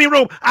room.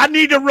 I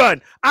need to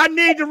run.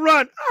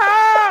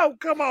 Oh,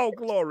 come on,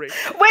 glory."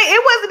 Wait,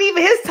 it wasn't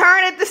even his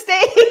turn at the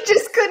stage. He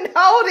just couldn't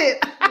hold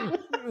it.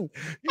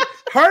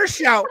 Her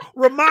shout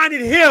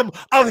reminded him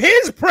of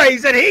his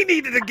praise that he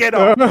needed to get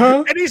on.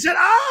 And he said,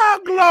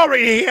 "Oh,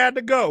 glory." He had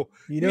to go.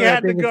 He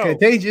had to go.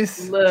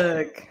 Contagious.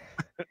 Look.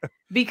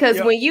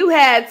 Because when you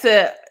had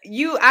to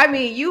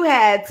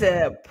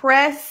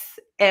press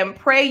and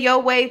pray your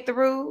way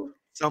through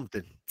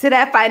something to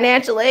that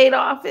financial aid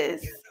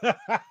office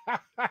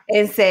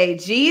and say,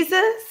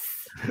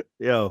 Jesus,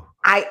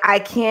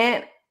 I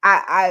can't,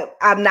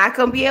 I'm not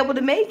going to be able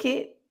to make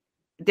it,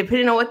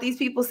 depending on what these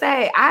people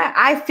say.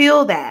 I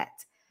feel that.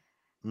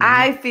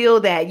 I feel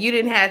that you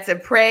didn't have to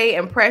pray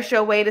and press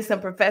your way to some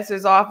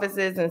professor's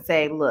offices and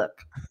say, look,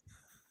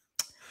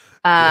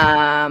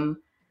 I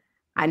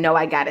know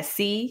I got a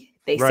C.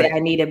 They say I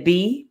need a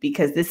B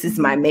because this is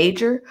my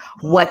major.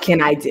 What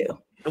can I do?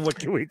 What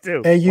can we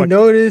do? And you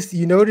notice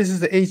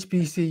is the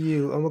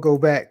HBCU. I'm gonna go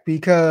back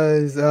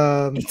because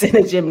it's in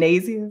a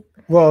gymnasium.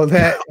 Well,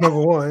 that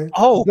number one.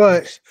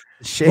 But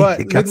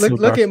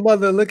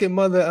look at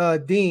mother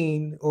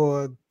Dean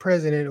or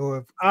president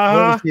or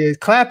whoever she is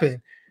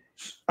clapping.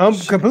 I'm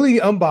completely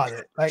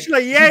unbothered. Like, she's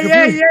like,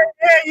 yeah.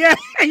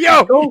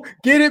 Yo, go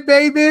get it,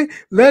 baby.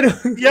 Let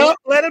him.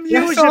 Let him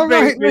use it,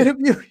 baby. Let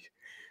him use.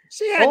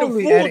 She had the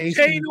Only full at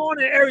chain HB on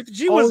and everything.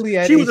 She only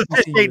at was HBCU.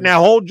 officiating that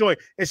whole joint,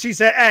 and she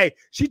said, "Hey,"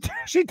 she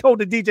told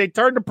the DJ,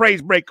 "Turn the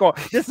praise break on.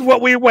 This is what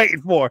we're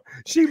waiting for."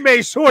 She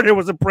made sure there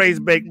was a praise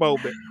break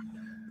moment.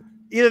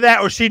 Either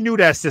that, or she knew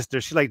that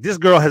sister. She's like, "This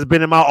girl has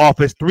been in my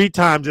office 3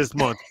 times this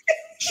month.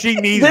 She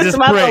needs This this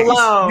month praise.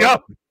 alone.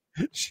 Yup.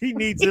 She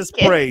needs this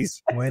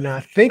praise." When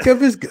I think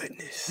of his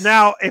goodness.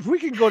 Now, if we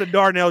can go to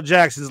Darnell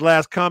Jackson's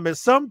last comment,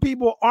 some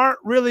people aren't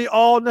really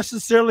all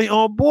necessarily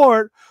on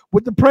board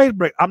with the praise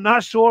break. I'm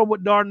not sure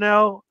what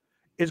Darnell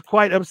is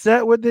quite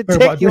upset with it.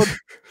 Heard about Take your,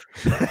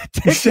 this.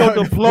 take your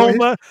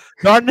diploma.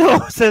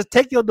 Darnell says,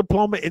 take your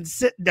diploma and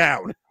sit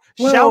down.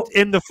 Well, Shout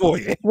in the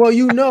foyer. Well,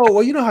 you know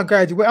how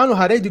graduate. I don't know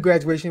how they do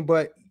graduation,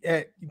 but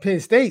at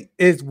Penn State,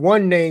 it's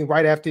one name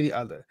right after the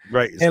other.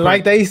 Right. And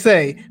like they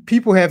say,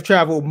 people have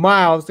traveled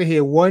miles to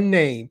hear one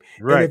name.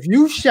 Right. And if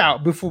you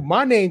shout before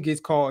my name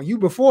gets called, you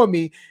before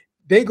me,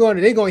 they're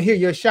gonna hear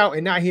your shout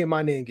and not hear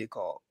my name get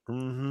called.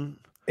 Mm-hmm.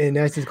 And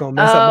that's just gonna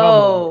mess up my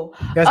moment.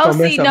 That's gonna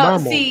mess up my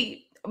moment.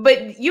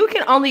 But you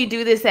can only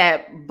do this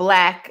at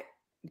Black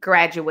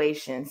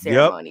graduation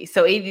ceremony. Yep.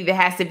 So it either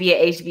has to be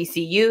at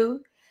HBCU,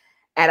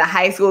 at a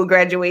high school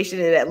graduation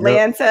in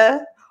Atlanta.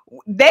 Yep.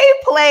 They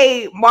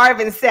play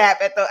Marvin Sapp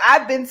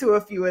I've been to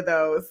a few of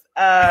those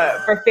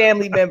for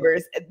family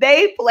members.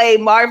 They play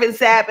Marvin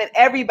Sapp and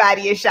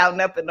everybody is shouting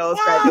up in those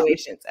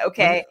graduations.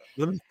 Okay.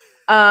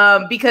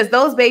 Because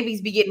those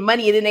babies be getting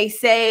money and then they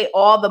say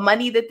all the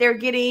money that they're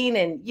getting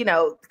and, you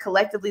know,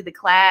 collectively the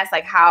class,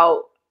 like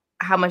how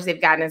much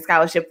they've gotten in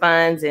scholarship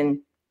funds and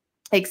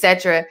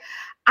etc.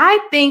 I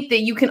think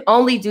that you can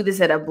only do this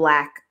at a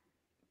Black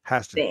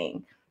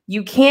thing.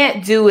 You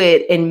can't do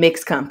it in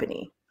mixed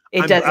company.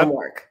 It doesn't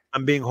work.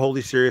 I'm being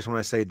wholly serious when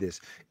I say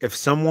this. If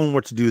someone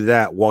were to do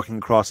that, walking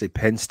across a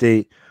Penn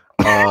State,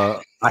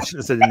 I shouldn't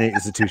have said the name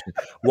institution,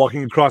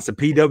 walking across a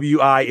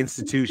PWI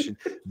institution,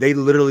 they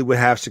literally would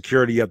have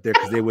security up there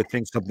because they would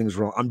think something's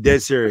wrong. I'm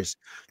dead serious.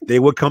 They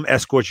would come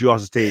escort you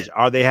off the stage.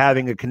 Are they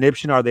having a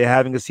conniption? Are they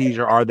having a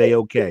seizure? Are they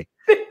okay?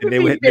 And they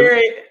would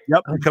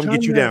come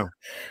get you down.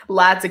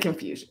 Lots of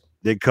confusion.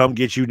 They come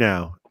get you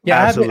down.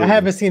 Yeah, I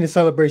haven't seen a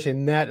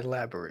celebration that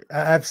elaborate.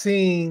 I've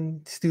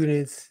seen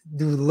students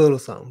do a little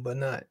something, but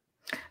not.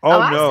 Oh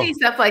no, I've seen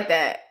stuff like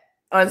that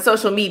on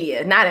social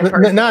media, not in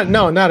person. Not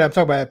I'm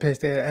talking about at Penn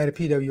State, at a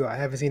PWI. I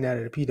haven't seen that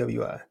at a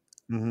PWI.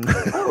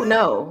 Mm-hmm. Oh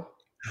no.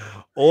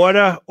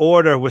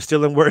 Order. We're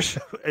still in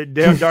worship.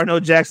 Darnell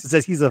Jackson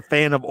says he's a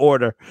fan of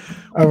order.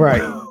 All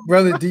right,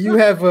 brother. Do you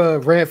have a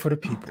rant for the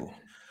people?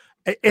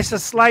 It's a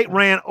slight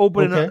rant.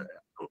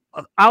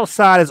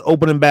 Outside is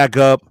opening back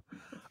up.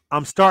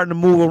 I'm starting to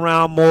move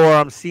around more.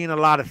 I'm seeing a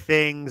lot of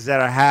things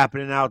that are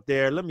happening out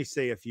there. Let me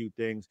say a few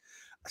things.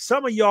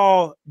 Some of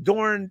y'all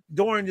during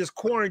this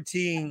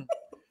quarantine,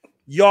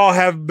 y'all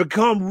have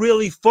become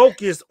really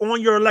focused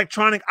on your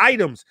electronic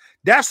items.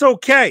 That's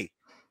okay.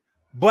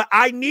 But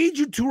I need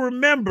you to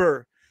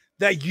remember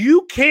that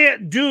you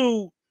can't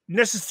do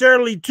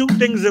necessarily 2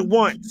 things at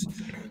once.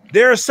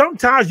 There are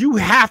sometimes you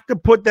have to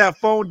put that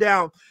phone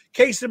down.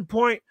 Case in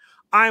point,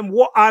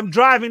 I'm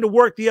driving to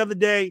work the other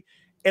day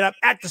and I'm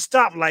at the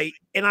stoplight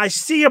and I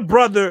see a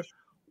brother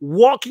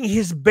walking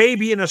his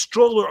baby in a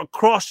stroller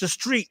across the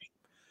street.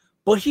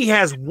 But he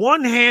has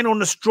one hand on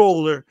the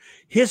stroller.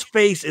 His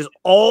face is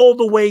all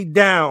the way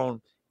down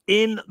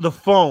in the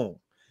phone,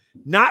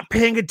 not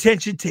paying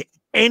attention to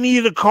any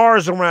of the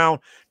cars around,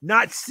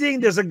 not seeing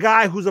there's a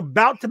guy who's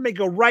about to make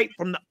a right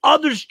from the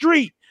other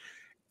street.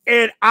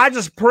 And I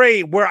just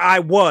prayed where I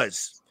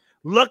was.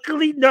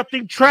 Luckily,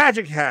 nothing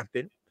tragic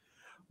happened,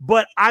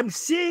 but I'm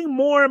seeing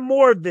more and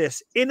more of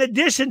this. In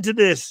addition to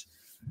this,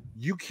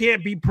 you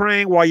can't be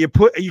praying while you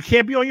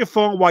can't be on your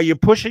phone while you're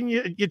pushing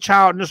your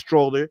child in the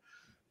stroller.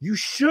 You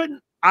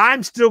shouldn't.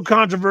 I'm still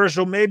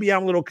controversial. Maybe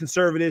I'm a little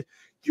conservative.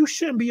 You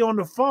shouldn't be on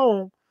the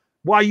phone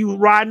while you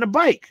riding a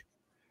bike.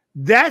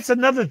 That's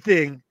another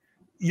thing.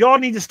 Y'all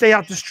need to stay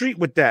out the street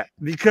with that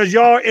because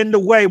y'all are in the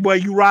way while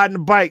you riding a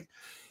bike.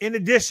 In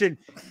addition,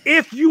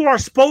 if you are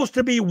supposed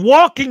to be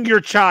walking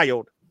your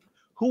child,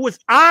 who is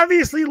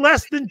obviously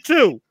less than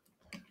 2,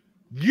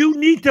 you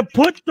need to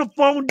put the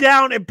phone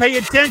down and pay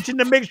attention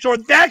to make sure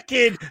that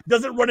kid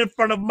doesn't run in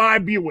front of my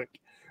Buick.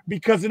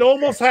 Because it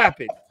almost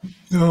happened.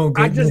 Oh,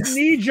 I just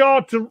need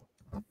y'all to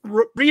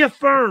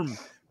reaffirm.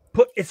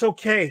 It's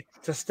okay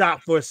to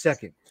stop for a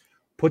second.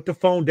 Put the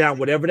phone down.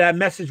 Whatever that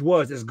message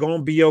was, it's going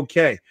to be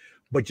okay.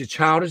 But your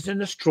child is in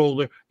the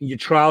stroller and your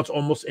child's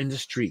almost in the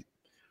street.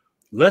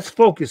 Let's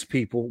focus,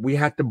 people. We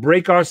have to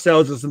break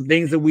ourselves of some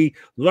things that we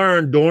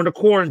learned during the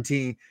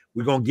quarantine.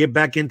 We're going to get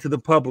back into the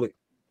public.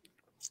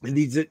 And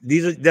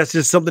that's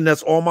just something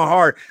that's on my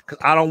heart because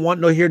I don't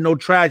want to hear no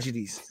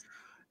tragedies.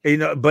 You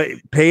know, but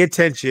pay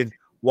attention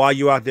while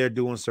you're out there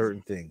doing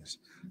certain things.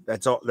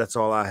 That's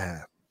all I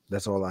have.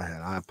 That's all I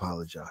had. I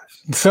apologize.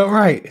 It's all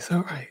right.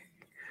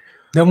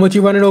 Don't want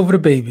you running over the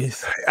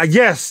babies.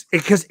 Yes,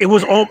 because it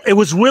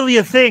was really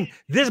a thing.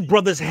 This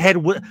brother's head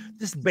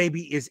this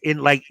baby is in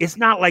it's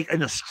not like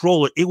in a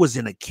stroller. It was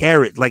in a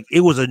carrot. Like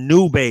it was a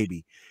new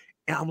baby.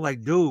 And I'm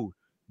like, dude,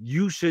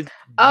 You should.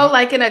 Oh,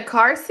 like in a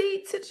car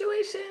seat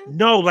situation?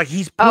 No, like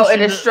he's Oh,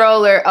 pushing in a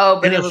stroller.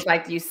 Oh, but in it a was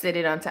like you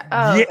sitting on top.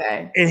 Oh, yeah,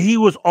 okay. and he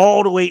was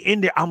all the way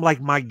in there. I'm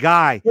like, my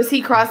guy. Was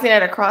he crossing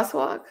at a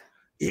crosswalk?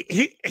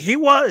 He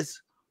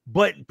was,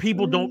 but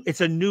people don't.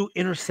 It's a new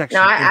intersection,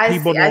 No, and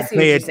people I don't see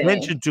what pay you're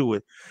attention saying. to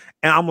it.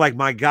 And I'm like,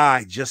 my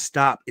guy, just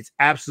stop. It's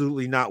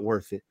absolutely not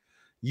worth it.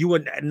 You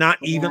would not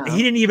even. Yeah.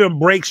 He didn't even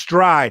break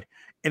stride,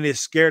 and it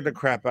scared the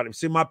crap out of him.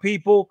 See, my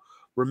people,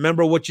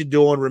 remember what you're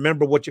doing.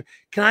 Remember what you.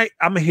 I'm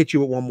gonna hit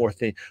you with one more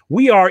thing.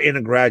 We are in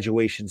a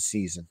graduation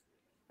season,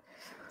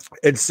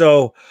 and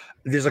so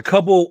there's a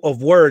couple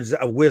of words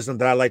of wisdom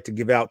that I like to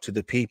give out to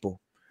the people.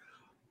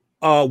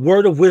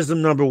 Word of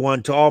wisdom number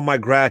one to all my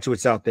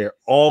graduates out there,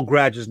 all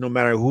graduates, no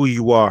matter who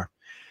you are,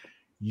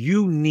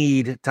 you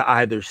need to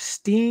either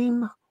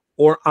steam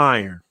or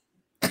iron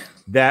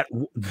that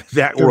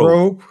The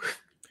robe. robe.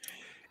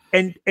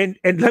 And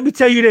let me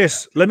tell you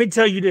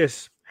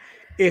this.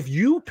 If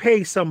you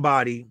pay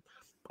somebody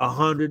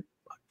 $100,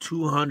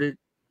 $200,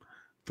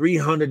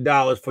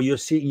 $300 for your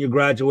seat in your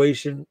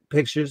graduation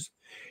pictures,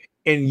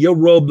 and your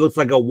robe looks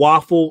like a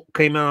waffle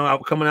coming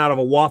out of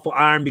a waffle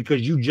iron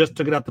because you just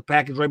took it out the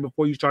package right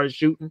before you started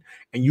shooting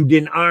and you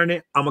didn't iron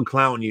it, I'm gonna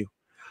clown you.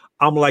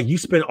 I'm like, you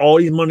spend all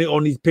these money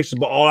on these pictures,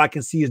 but all I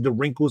can see is the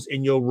wrinkles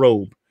in your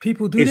robe.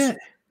 People do that.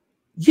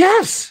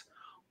 Yes,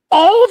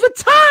 all the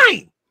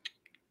time.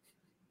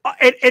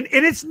 And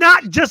it's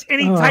not just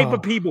any type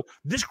of people.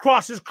 This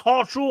crosses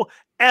cultural,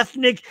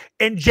 ethnic,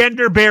 and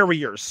gender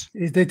barriers.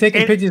 They're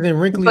taking pictures in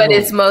wrinkly But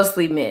robes. it's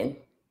mostly men.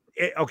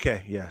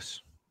 Okay,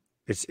 yes.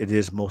 It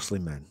is mostly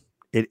men.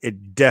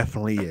 It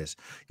definitely is.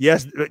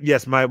 Yes.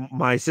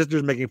 My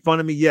sister's making fun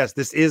of me. Yes,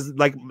 this is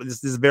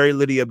very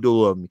Lydia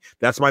Abdullah of me.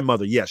 That's my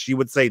mother. Yes, she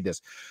would say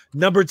this.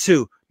 Number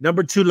two.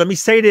 Let me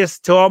say this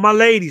to all my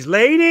ladies.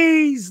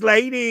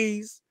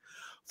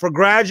 For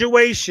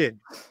graduation,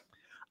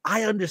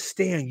 I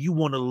understand you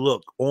want to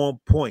look on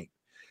point.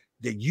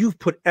 That you've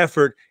put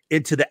effort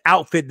into the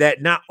outfit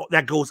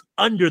that goes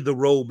under the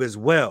robe as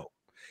well.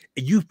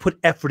 And you've put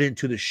effort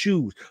into the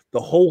shoes. The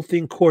whole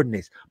thing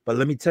coordinates. But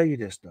let me tell you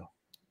this, though.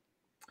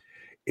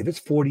 If it's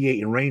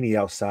 48 and rainy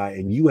outside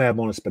and you have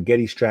on a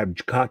spaghetti strap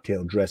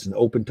cocktail dress and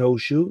open-toe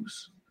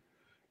shoes,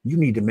 you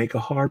need to make a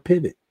hard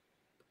pivot.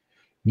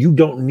 You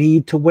don't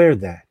need to wear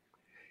that.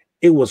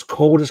 It was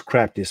cold as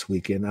crap this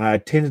weekend. I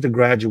attended the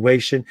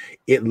graduation.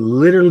 It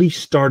literally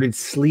started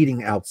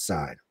sleeting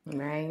outside.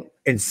 Right.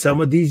 And some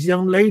of these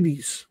young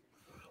ladies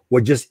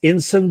were just in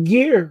some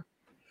gear.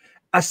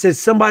 I said,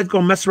 somebody's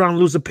going to mess around and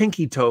lose a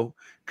pinky toe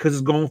because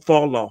it's going to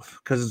fall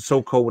off because it's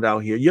so cold out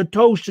here. Your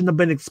toes shouldn't have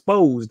been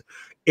exposed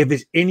if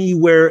it's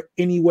anywhere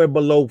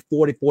below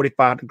 40,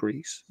 45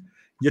 degrees.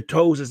 Your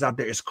toes is out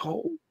there. It's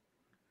cold.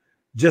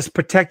 Just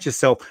protect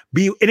yourself.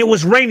 And it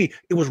was rainy.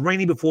 It was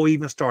rainy before we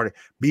even started.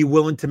 Be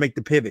willing to make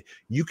the pivot.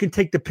 You can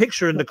take the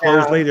picture in the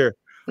clothes later,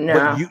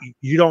 but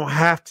you don't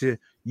have to.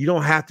 You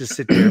don't have to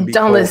sit there and be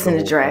Don't cold listen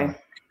to Dre. time.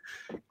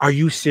 Are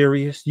you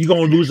serious? You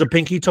gonna lose a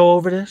pinky toe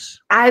over this?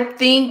 I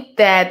think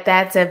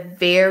that's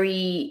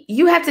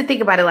you have to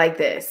think about it like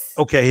this.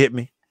 Okay, hit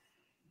me.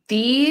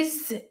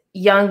 These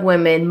young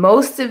women,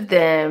 most of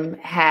them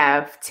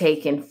have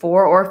taken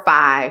 4 or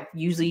 5.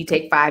 Usually you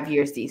take 5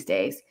 years these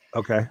days.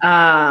 Okay.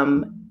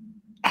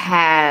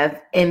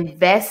 Have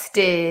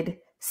invested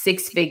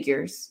 6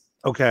 figures.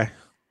 Okay.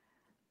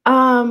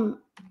 And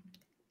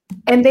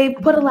they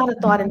put a lot of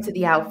thought into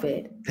the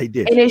outfit. They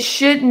did. And it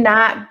should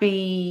not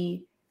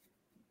be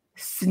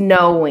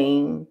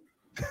snowing.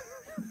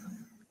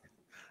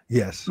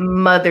 Yes.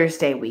 Mother's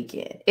Day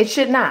weekend. It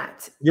should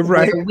not. You're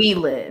right. Where we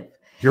live.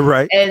 You're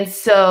right. And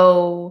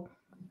so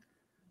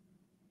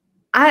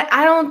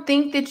I don't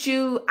think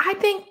that I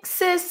think,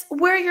 sis,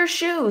 wear your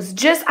shoes.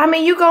 You're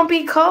going to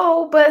be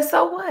cold, but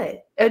so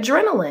what?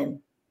 Adrenaline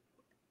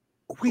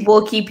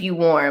will keep you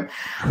warm.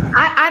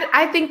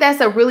 I think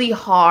that's a really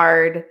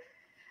hard.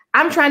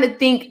 I'm trying to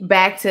think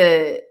back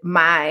to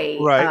my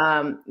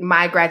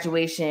my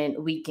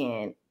graduation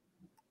weekend.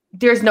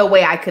 There's no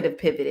way I could have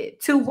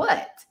pivoted. To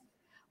what?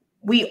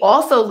 We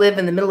also live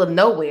in the middle of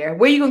nowhere.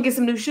 Where are you going to get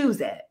some new shoes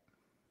at?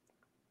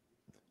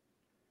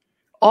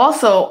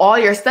 Also, all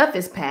your stuff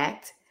is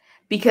packed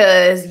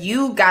because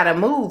you got to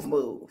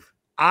move.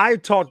 I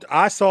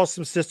saw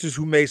some sisters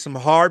who made some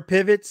hard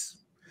pivots,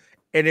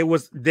 and they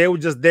were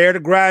just there to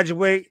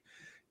graduate.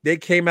 They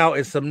came out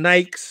in some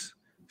Nikes,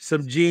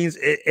 some jeans,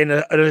 and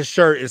a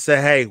shirt, and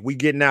said, "Hey, we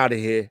getting out of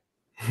here."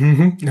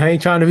 I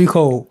ain't trying to be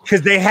cold.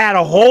 Because they had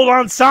a whole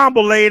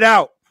ensemble laid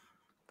out.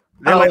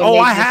 They're like,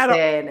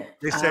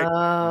 they said,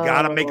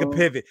 gotta make a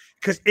pivot.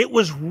 Because it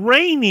was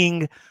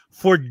raining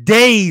for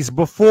days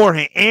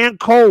beforehand and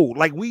cold.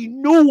 Like, we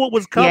knew what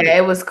was coming. Yeah,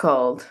 it was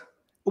cold.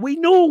 We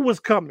knew it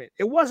was coming.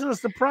 It wasn't a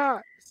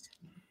surprise.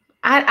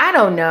 I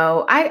don't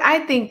know. I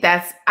think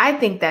that's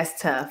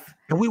tough.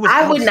 And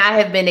I would not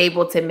have been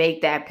able to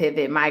make that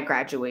pivot my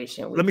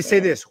graduation weekend. Let me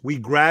say this. We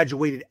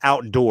graduated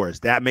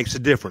outdoors. That makes a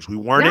difference. We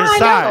weren't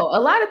inside. I know.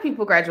 A lot of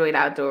people graduate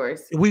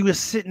outdoors. We were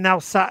sitting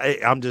outside.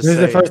 I'm just saying.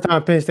 This is the first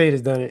time Penn State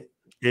has done it.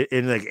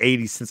 In like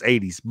 80s, since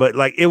 80s. But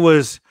like it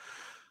was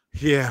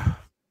Yeah,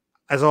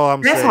 that's all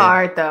I'm That's saying.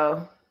 hard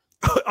though.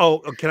 Oh,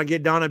 can I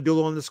get Don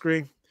Abdullah on the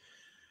screen?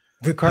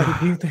 The Cardi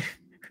B thing.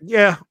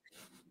 Yeah,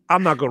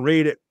 I'm not gonna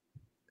read it.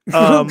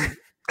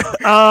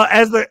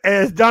 As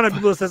Don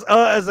Abdullah says,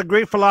 as a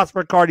great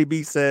philosopher, Cardi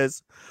B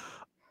says,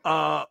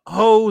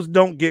 hoes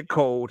don't get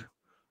cold.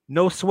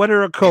 No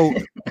sweater or coat,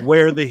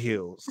 wear the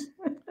heels.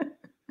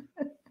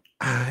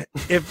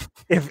 If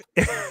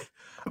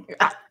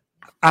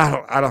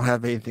I don't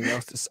have anything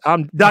else to say.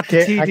 I'm Dr.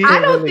 I TD. I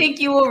can't don't relate. think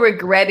you will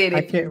regret it I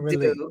if can't you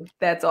relate. do.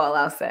 That's all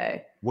I'll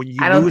say. When you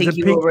I don't lose think a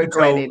you will pinky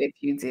regret toe, it if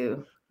you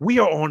do. we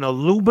are on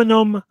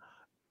aluminum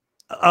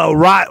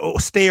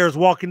stairs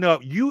walking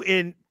up. You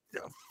in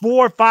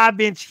 4 or 5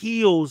 inch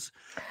heels.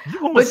 You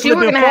gonna But you slip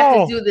were and gonna have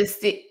fall. to do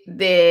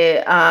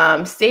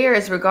the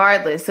stairs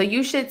regardless. So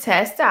you should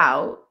test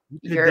out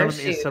You could've done your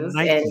them in some shoes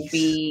and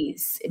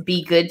Nikes.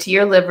 be good to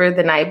your liver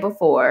the night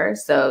before.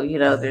 So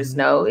there's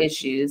no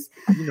issues.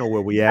 You know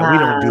where we at. We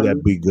don't do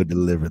that be good to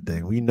liver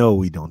thing. We know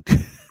we don't.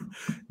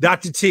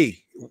 Dr.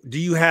 T, do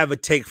you have a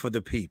take for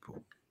the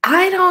people?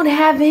 I don't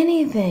have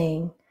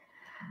anything.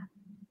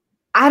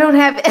 I don't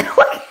have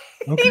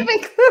Okay. even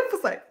Cliff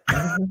was like,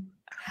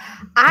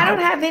 I don't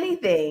have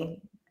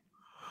anything.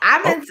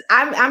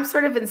 I'm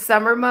sort of in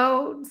summer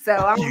mode,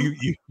 so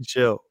you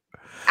chill.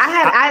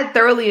 I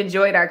thoroughly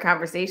enjoyed our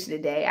conversation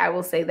today. I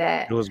will say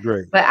that It was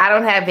great. but I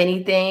don't have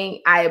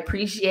anything. I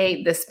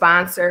appreciate the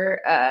sponsor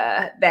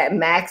that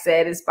Max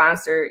said is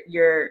sponsor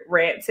your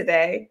rant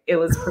today. It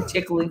was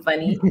particularly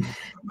funny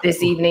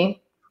this evening.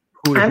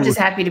 I'm just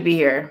happy to be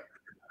here.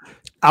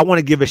 I want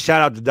to give a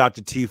shout out to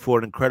Dr. T for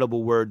an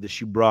incredible word that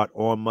she brought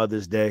on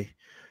Mother's Day.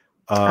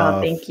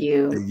 Thank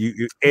you.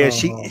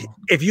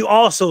 If you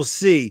also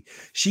see,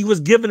 she was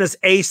giving us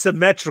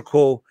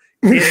asymmetrical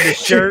in the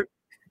shirt.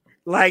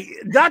 Like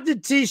Dr.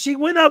 T, she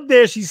went up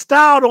there, she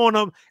styled on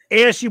them,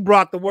 and she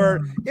brought the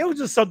word. It was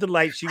just something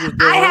like she was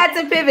doing. I had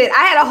to pivot.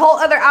 I had a whole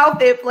other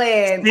outfit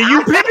planned.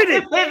 You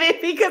pivoted.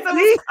 Pivot because it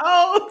was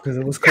cold. Because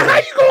it was cold. How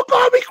you gonna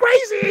call me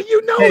crazy? And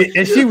you know it.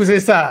 And she was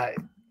inside.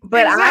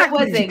 But Exactly.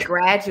 I wasn't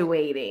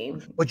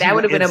graduating. But that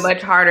would have been a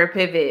much harder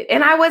pivot.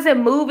 And I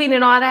wasn't moving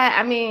and all that.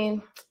 I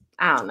mean,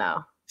 I don't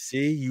know.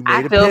 See, you made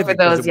I a feel pivot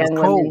for 'cause those it was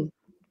young cold. women.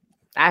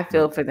 I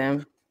feel for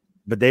them.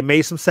 But they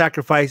made some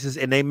sacrifices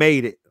and they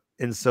made it.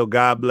 And so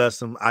God bless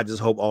them. I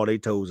just hope all their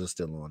toes are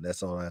still on.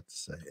 That's all I have to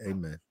say.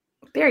 Amen.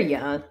 They're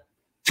young.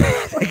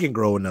 They can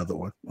grow another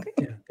one.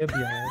 Yeah, they'll be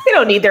all right. They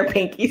don't need their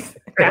pinkies.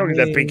 They don't need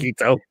that pinky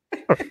toe.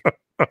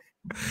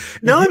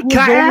 No,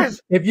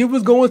 If you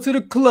was going to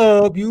the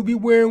club, you'd be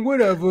wearing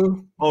whatever.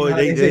 Oh, How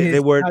they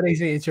were. How they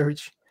say in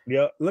church.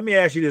 Yeah. Let me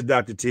ask you this,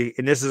 Dr. T.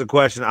 And this is a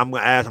question I'm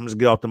going to ask. I'm just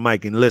get off the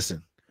mic and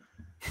listen.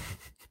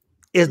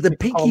 Is the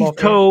pinky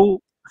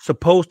toe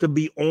supposed to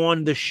be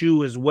on the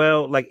shoe as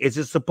well? Like, is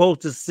it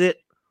supposed to sit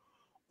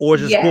or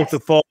is it supposed to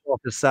fall off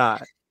the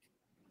side?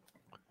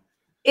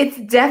 It's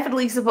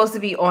definitely supposed to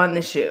be on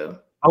the shoe.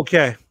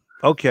 Okay.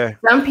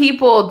 Some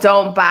people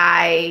don't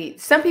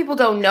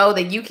know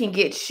that you can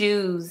get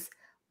shoes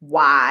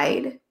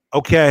wide.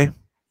 Okay.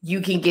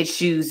 You can get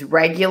shoes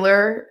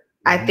regular,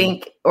 I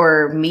think,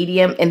 or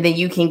medium, and then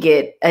you can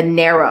get a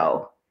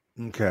narrow.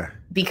 Okay.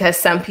 Because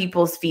some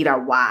people's feet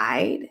are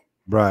wide.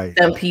 Right.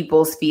 Some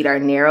people's feet are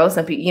narrow.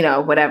 Some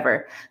people,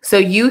 whatever. So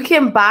you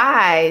can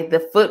buy the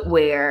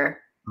footwear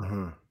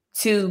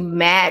to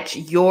match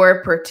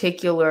your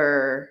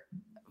particular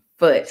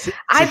foot.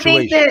 I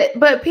think that,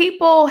 but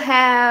people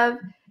have,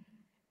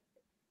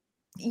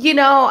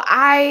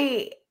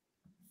 the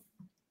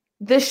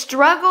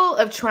struggle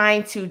of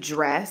trying to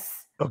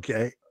dress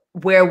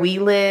where we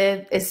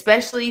live,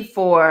 especially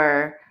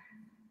for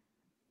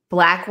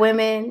Black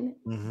women,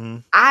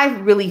 I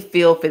really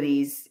feel for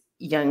these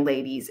young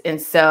ladies. And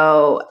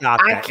so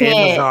I can't.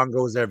 Amazon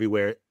goes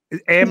everywhere.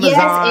 Yes,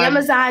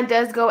 Amazon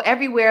does go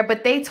everywhere,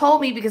 but they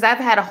told me, because I've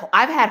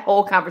had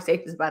whole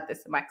conversations about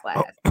this in my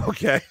class. Oh,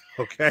 okay.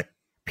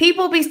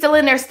 People be still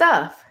in their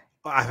stuff.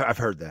 I've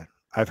heard that.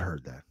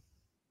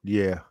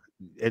 Yeah,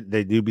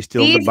 they do be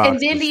still in the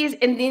boxes.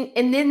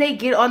 And then they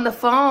get on the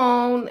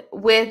phone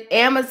with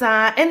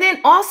Amazon, and then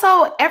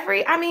also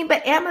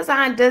but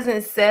Amazon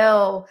doesn't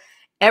sell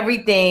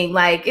everything.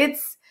 Like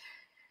it's.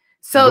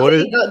 So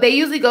they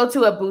usually go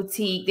to a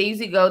boutique. They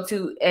usually go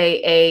to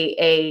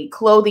a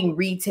clothing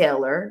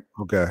retailer.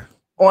 Okay.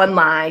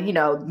 Online,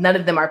 none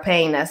of them are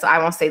paying us, so I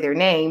won't say their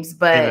names,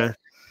 but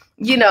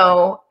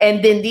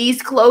and then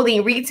these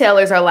clothing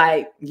retailers are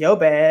like, yo,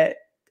 bad.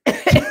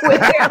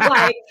 They're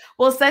like,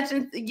 well, such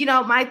and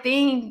my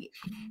thing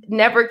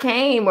never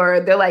came, or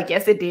they're like,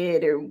 yes, it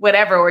did, or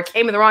whatever, or it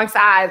came in the wrong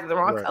size or the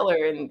wrong color.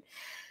 And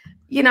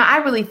I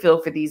really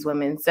feel for these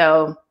women.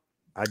 So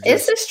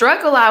it's a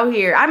struggle out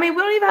here. I mean,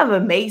 we don't even have a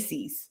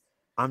Macy's.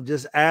 I'm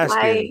just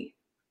asking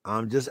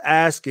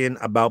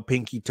about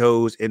pinky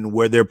toes and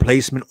where their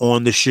placement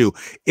on the shoe.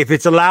 If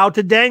it's allowed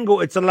to dangle,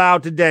 it's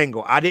allowed to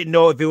dangle. I didn't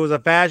know if it was a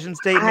fashion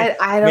statement.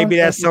 Maybe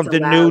that's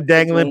something new,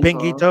 dangling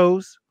pinky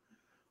toes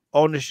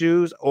on the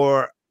shoes,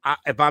 or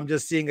if I'm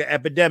just seeing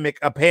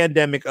a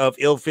pandemic of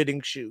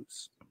ill-fitting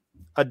shoes.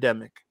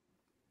 Ademic.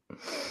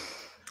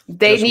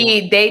 They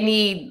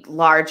need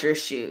larger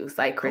shoes,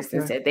 like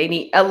Kristen said. They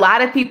need a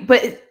lot of people,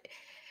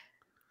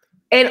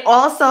 and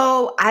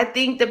also I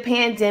think the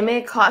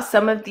pandemic caught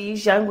some of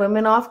these young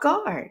women off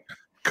guard.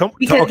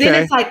 Because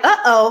then it's like,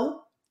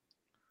 uh-oh,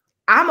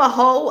 I'm a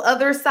whole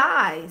other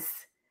size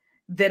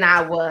than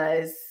I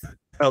was.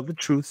 Tell the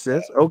truth,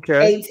 sis.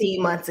 Okay.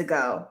 18 months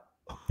ago.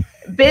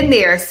 Been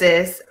there,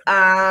 sis.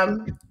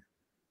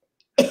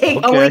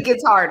 It only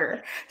gets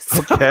harder.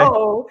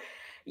 So,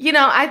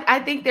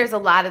 I think there's a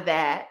lot of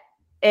that.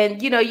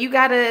 And, you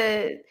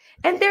gotta,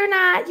 and they're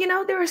not,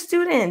 they're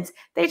students.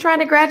 They're trying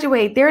to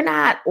graduate. They're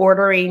not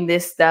ordering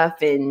this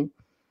stuff in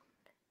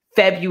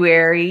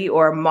February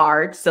or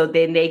March so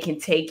then they can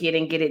take it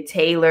and get it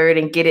tailored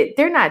and get it.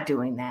 They're not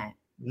doing that.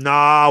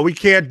 Nah, we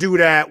can't do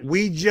that.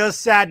 We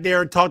just sat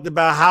there and talked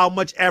about how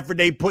much effort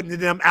they put into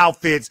them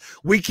outfits.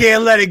 We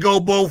can't let it go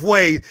both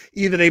ways.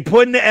 Either they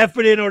putting the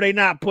effort in or they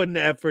not putting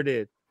the effort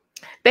in.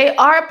 They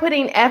are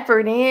putting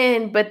effort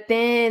in, but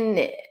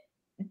then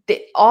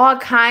all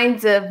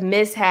kinds of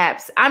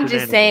mishaps. I'm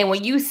just saying,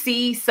 when you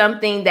see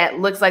something that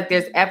looks like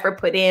there's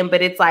effort put in,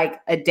 but it's like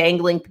a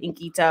dangling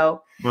pinky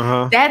toe,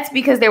 that's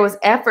because there was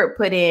effort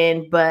put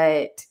in,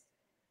 but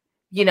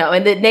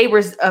and the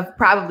neighbors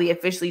probably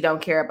officially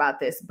don't care about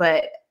this,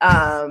 but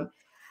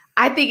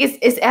I think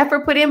it's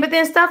effort put in, but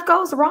then stuff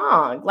goes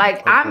wrong.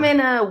 Like I'm in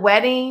a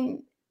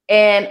wedding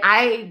and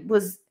I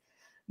was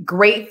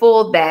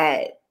grateful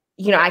that,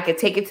 I could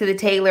take it to the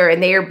tailor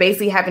and they are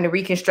basically having to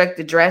reconstruct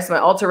the dress. My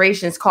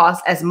alterations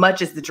cost as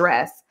much as the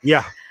dress.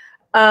 Yeah.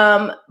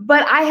 But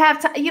I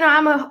have to,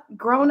 I'm a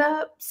grown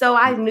up, so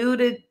I knew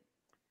to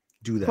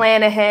do that,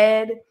 plan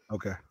ahead.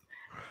 Okay.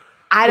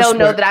 I don't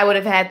know that I would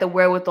have had the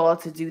wherewithal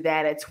to do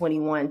that at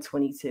 21,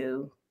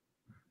 22.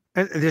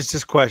 And there's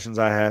just questions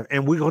I have.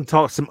 And we're going to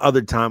talk some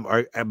other time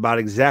about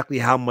exactly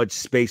how much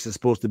space is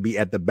supposed to be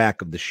at the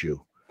back of the shoe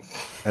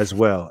as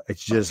well.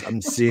 It's just,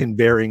 I'm seeing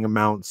varying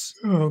amounts.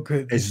 Oh,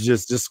 good. It's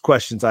just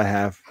questions I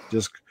have.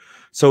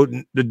 So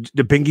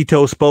the pinky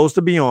toe is supposed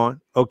to be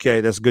on. Okay,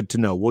 that's good to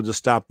know. We'll just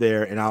stop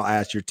there and I'll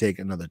ask your take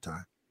another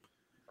time.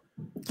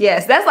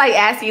 Yes, that's like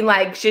asking,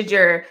 should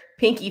your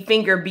pinky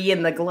finger be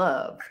in the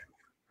glove?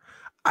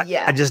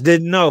 I just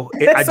didn't know.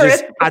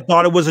 I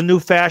thought it was a new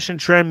fashion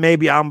trend.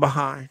 Maybe I'm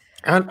behind.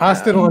 I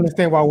still don't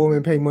understand why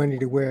women pay money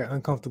to wear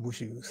uncomfortable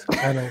shoes.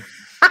 I don't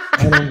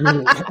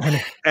really.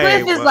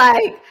 Cliff is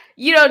like,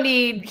 you don't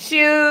need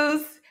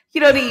shoes.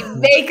 You don't need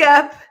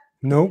makeup.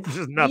 Nope.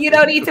 You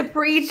don't need to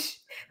preach.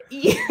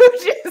 You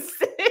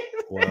just.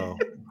 Well,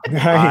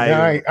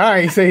 I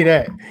ain't say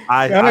that.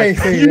 I ain't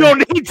say you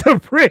don't need to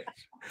preach.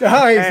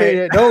 I ain't say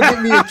that. Don't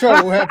get me in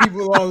trouble. Have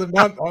people all in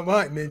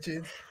my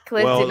mentions.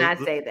 Cliff did not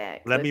say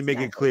that. Let me make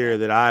it clear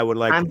that I would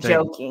like. I'm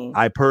joking.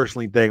 I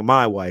personally thank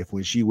my wife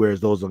when she wears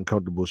those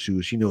uncomfortable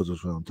shoes. She knows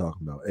what I'm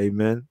talking about.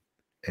 Amen.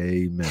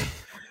 Amen.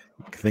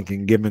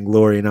 Thinking, giving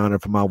glory and honor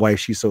for my wife.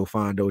 She's so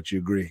fine. Don't you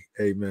agree?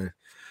 Amen.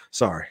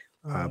 Sorry.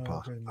 I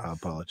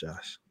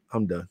apologize.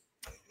 I'm done.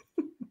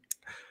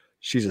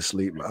 She's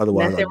asleep.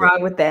 Otherwise, nothing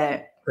wrong with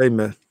that.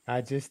 Amen.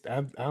 All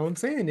I'm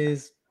saying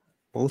is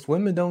most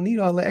women don't need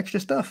all the extra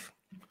stuff.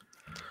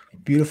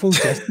 Beautiful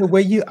just the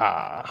way you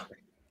are.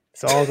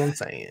 That's all I'm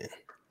saying.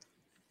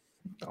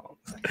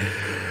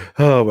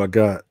 Oh my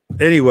God.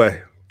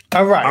 Anyway.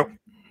 All right.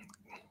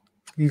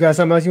 You got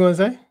something else you want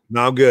to say?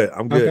 No, I'm good.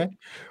 Okay.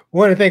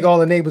 Want to thank all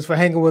the neighbors for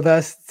hanging with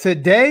us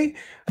today.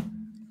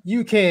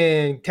 You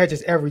can catch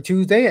us every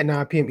Tuesday at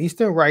 9 p.m.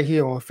 Eastern right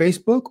here on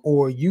Facebook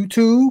or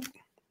YouTube.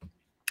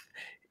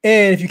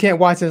 And if you can't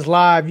watch us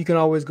live, you can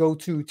always go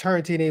to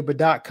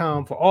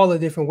turntneighbor.com for all the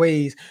different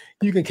ways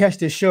you can catch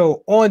this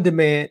show on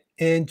demand.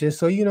 And just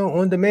so you know,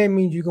 on demand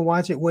means you can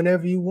watch it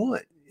whenever you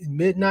want,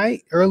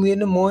 midnight, early in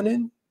the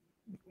morning,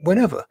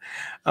 whenever.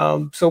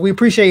 So we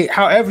appreciate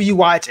however you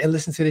watch and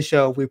listen to the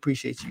show. We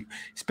appreciate you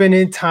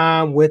spending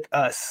time with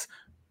us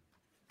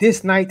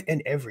this night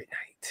and every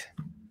night.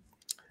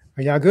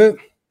 Are y'all good?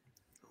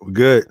 We're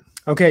good.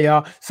 Okay,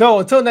 y'all. So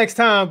until next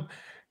time,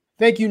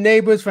 thank you,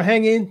 neighbors, for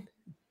hanging.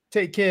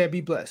 Take care.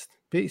 Be blessed.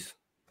 Peace.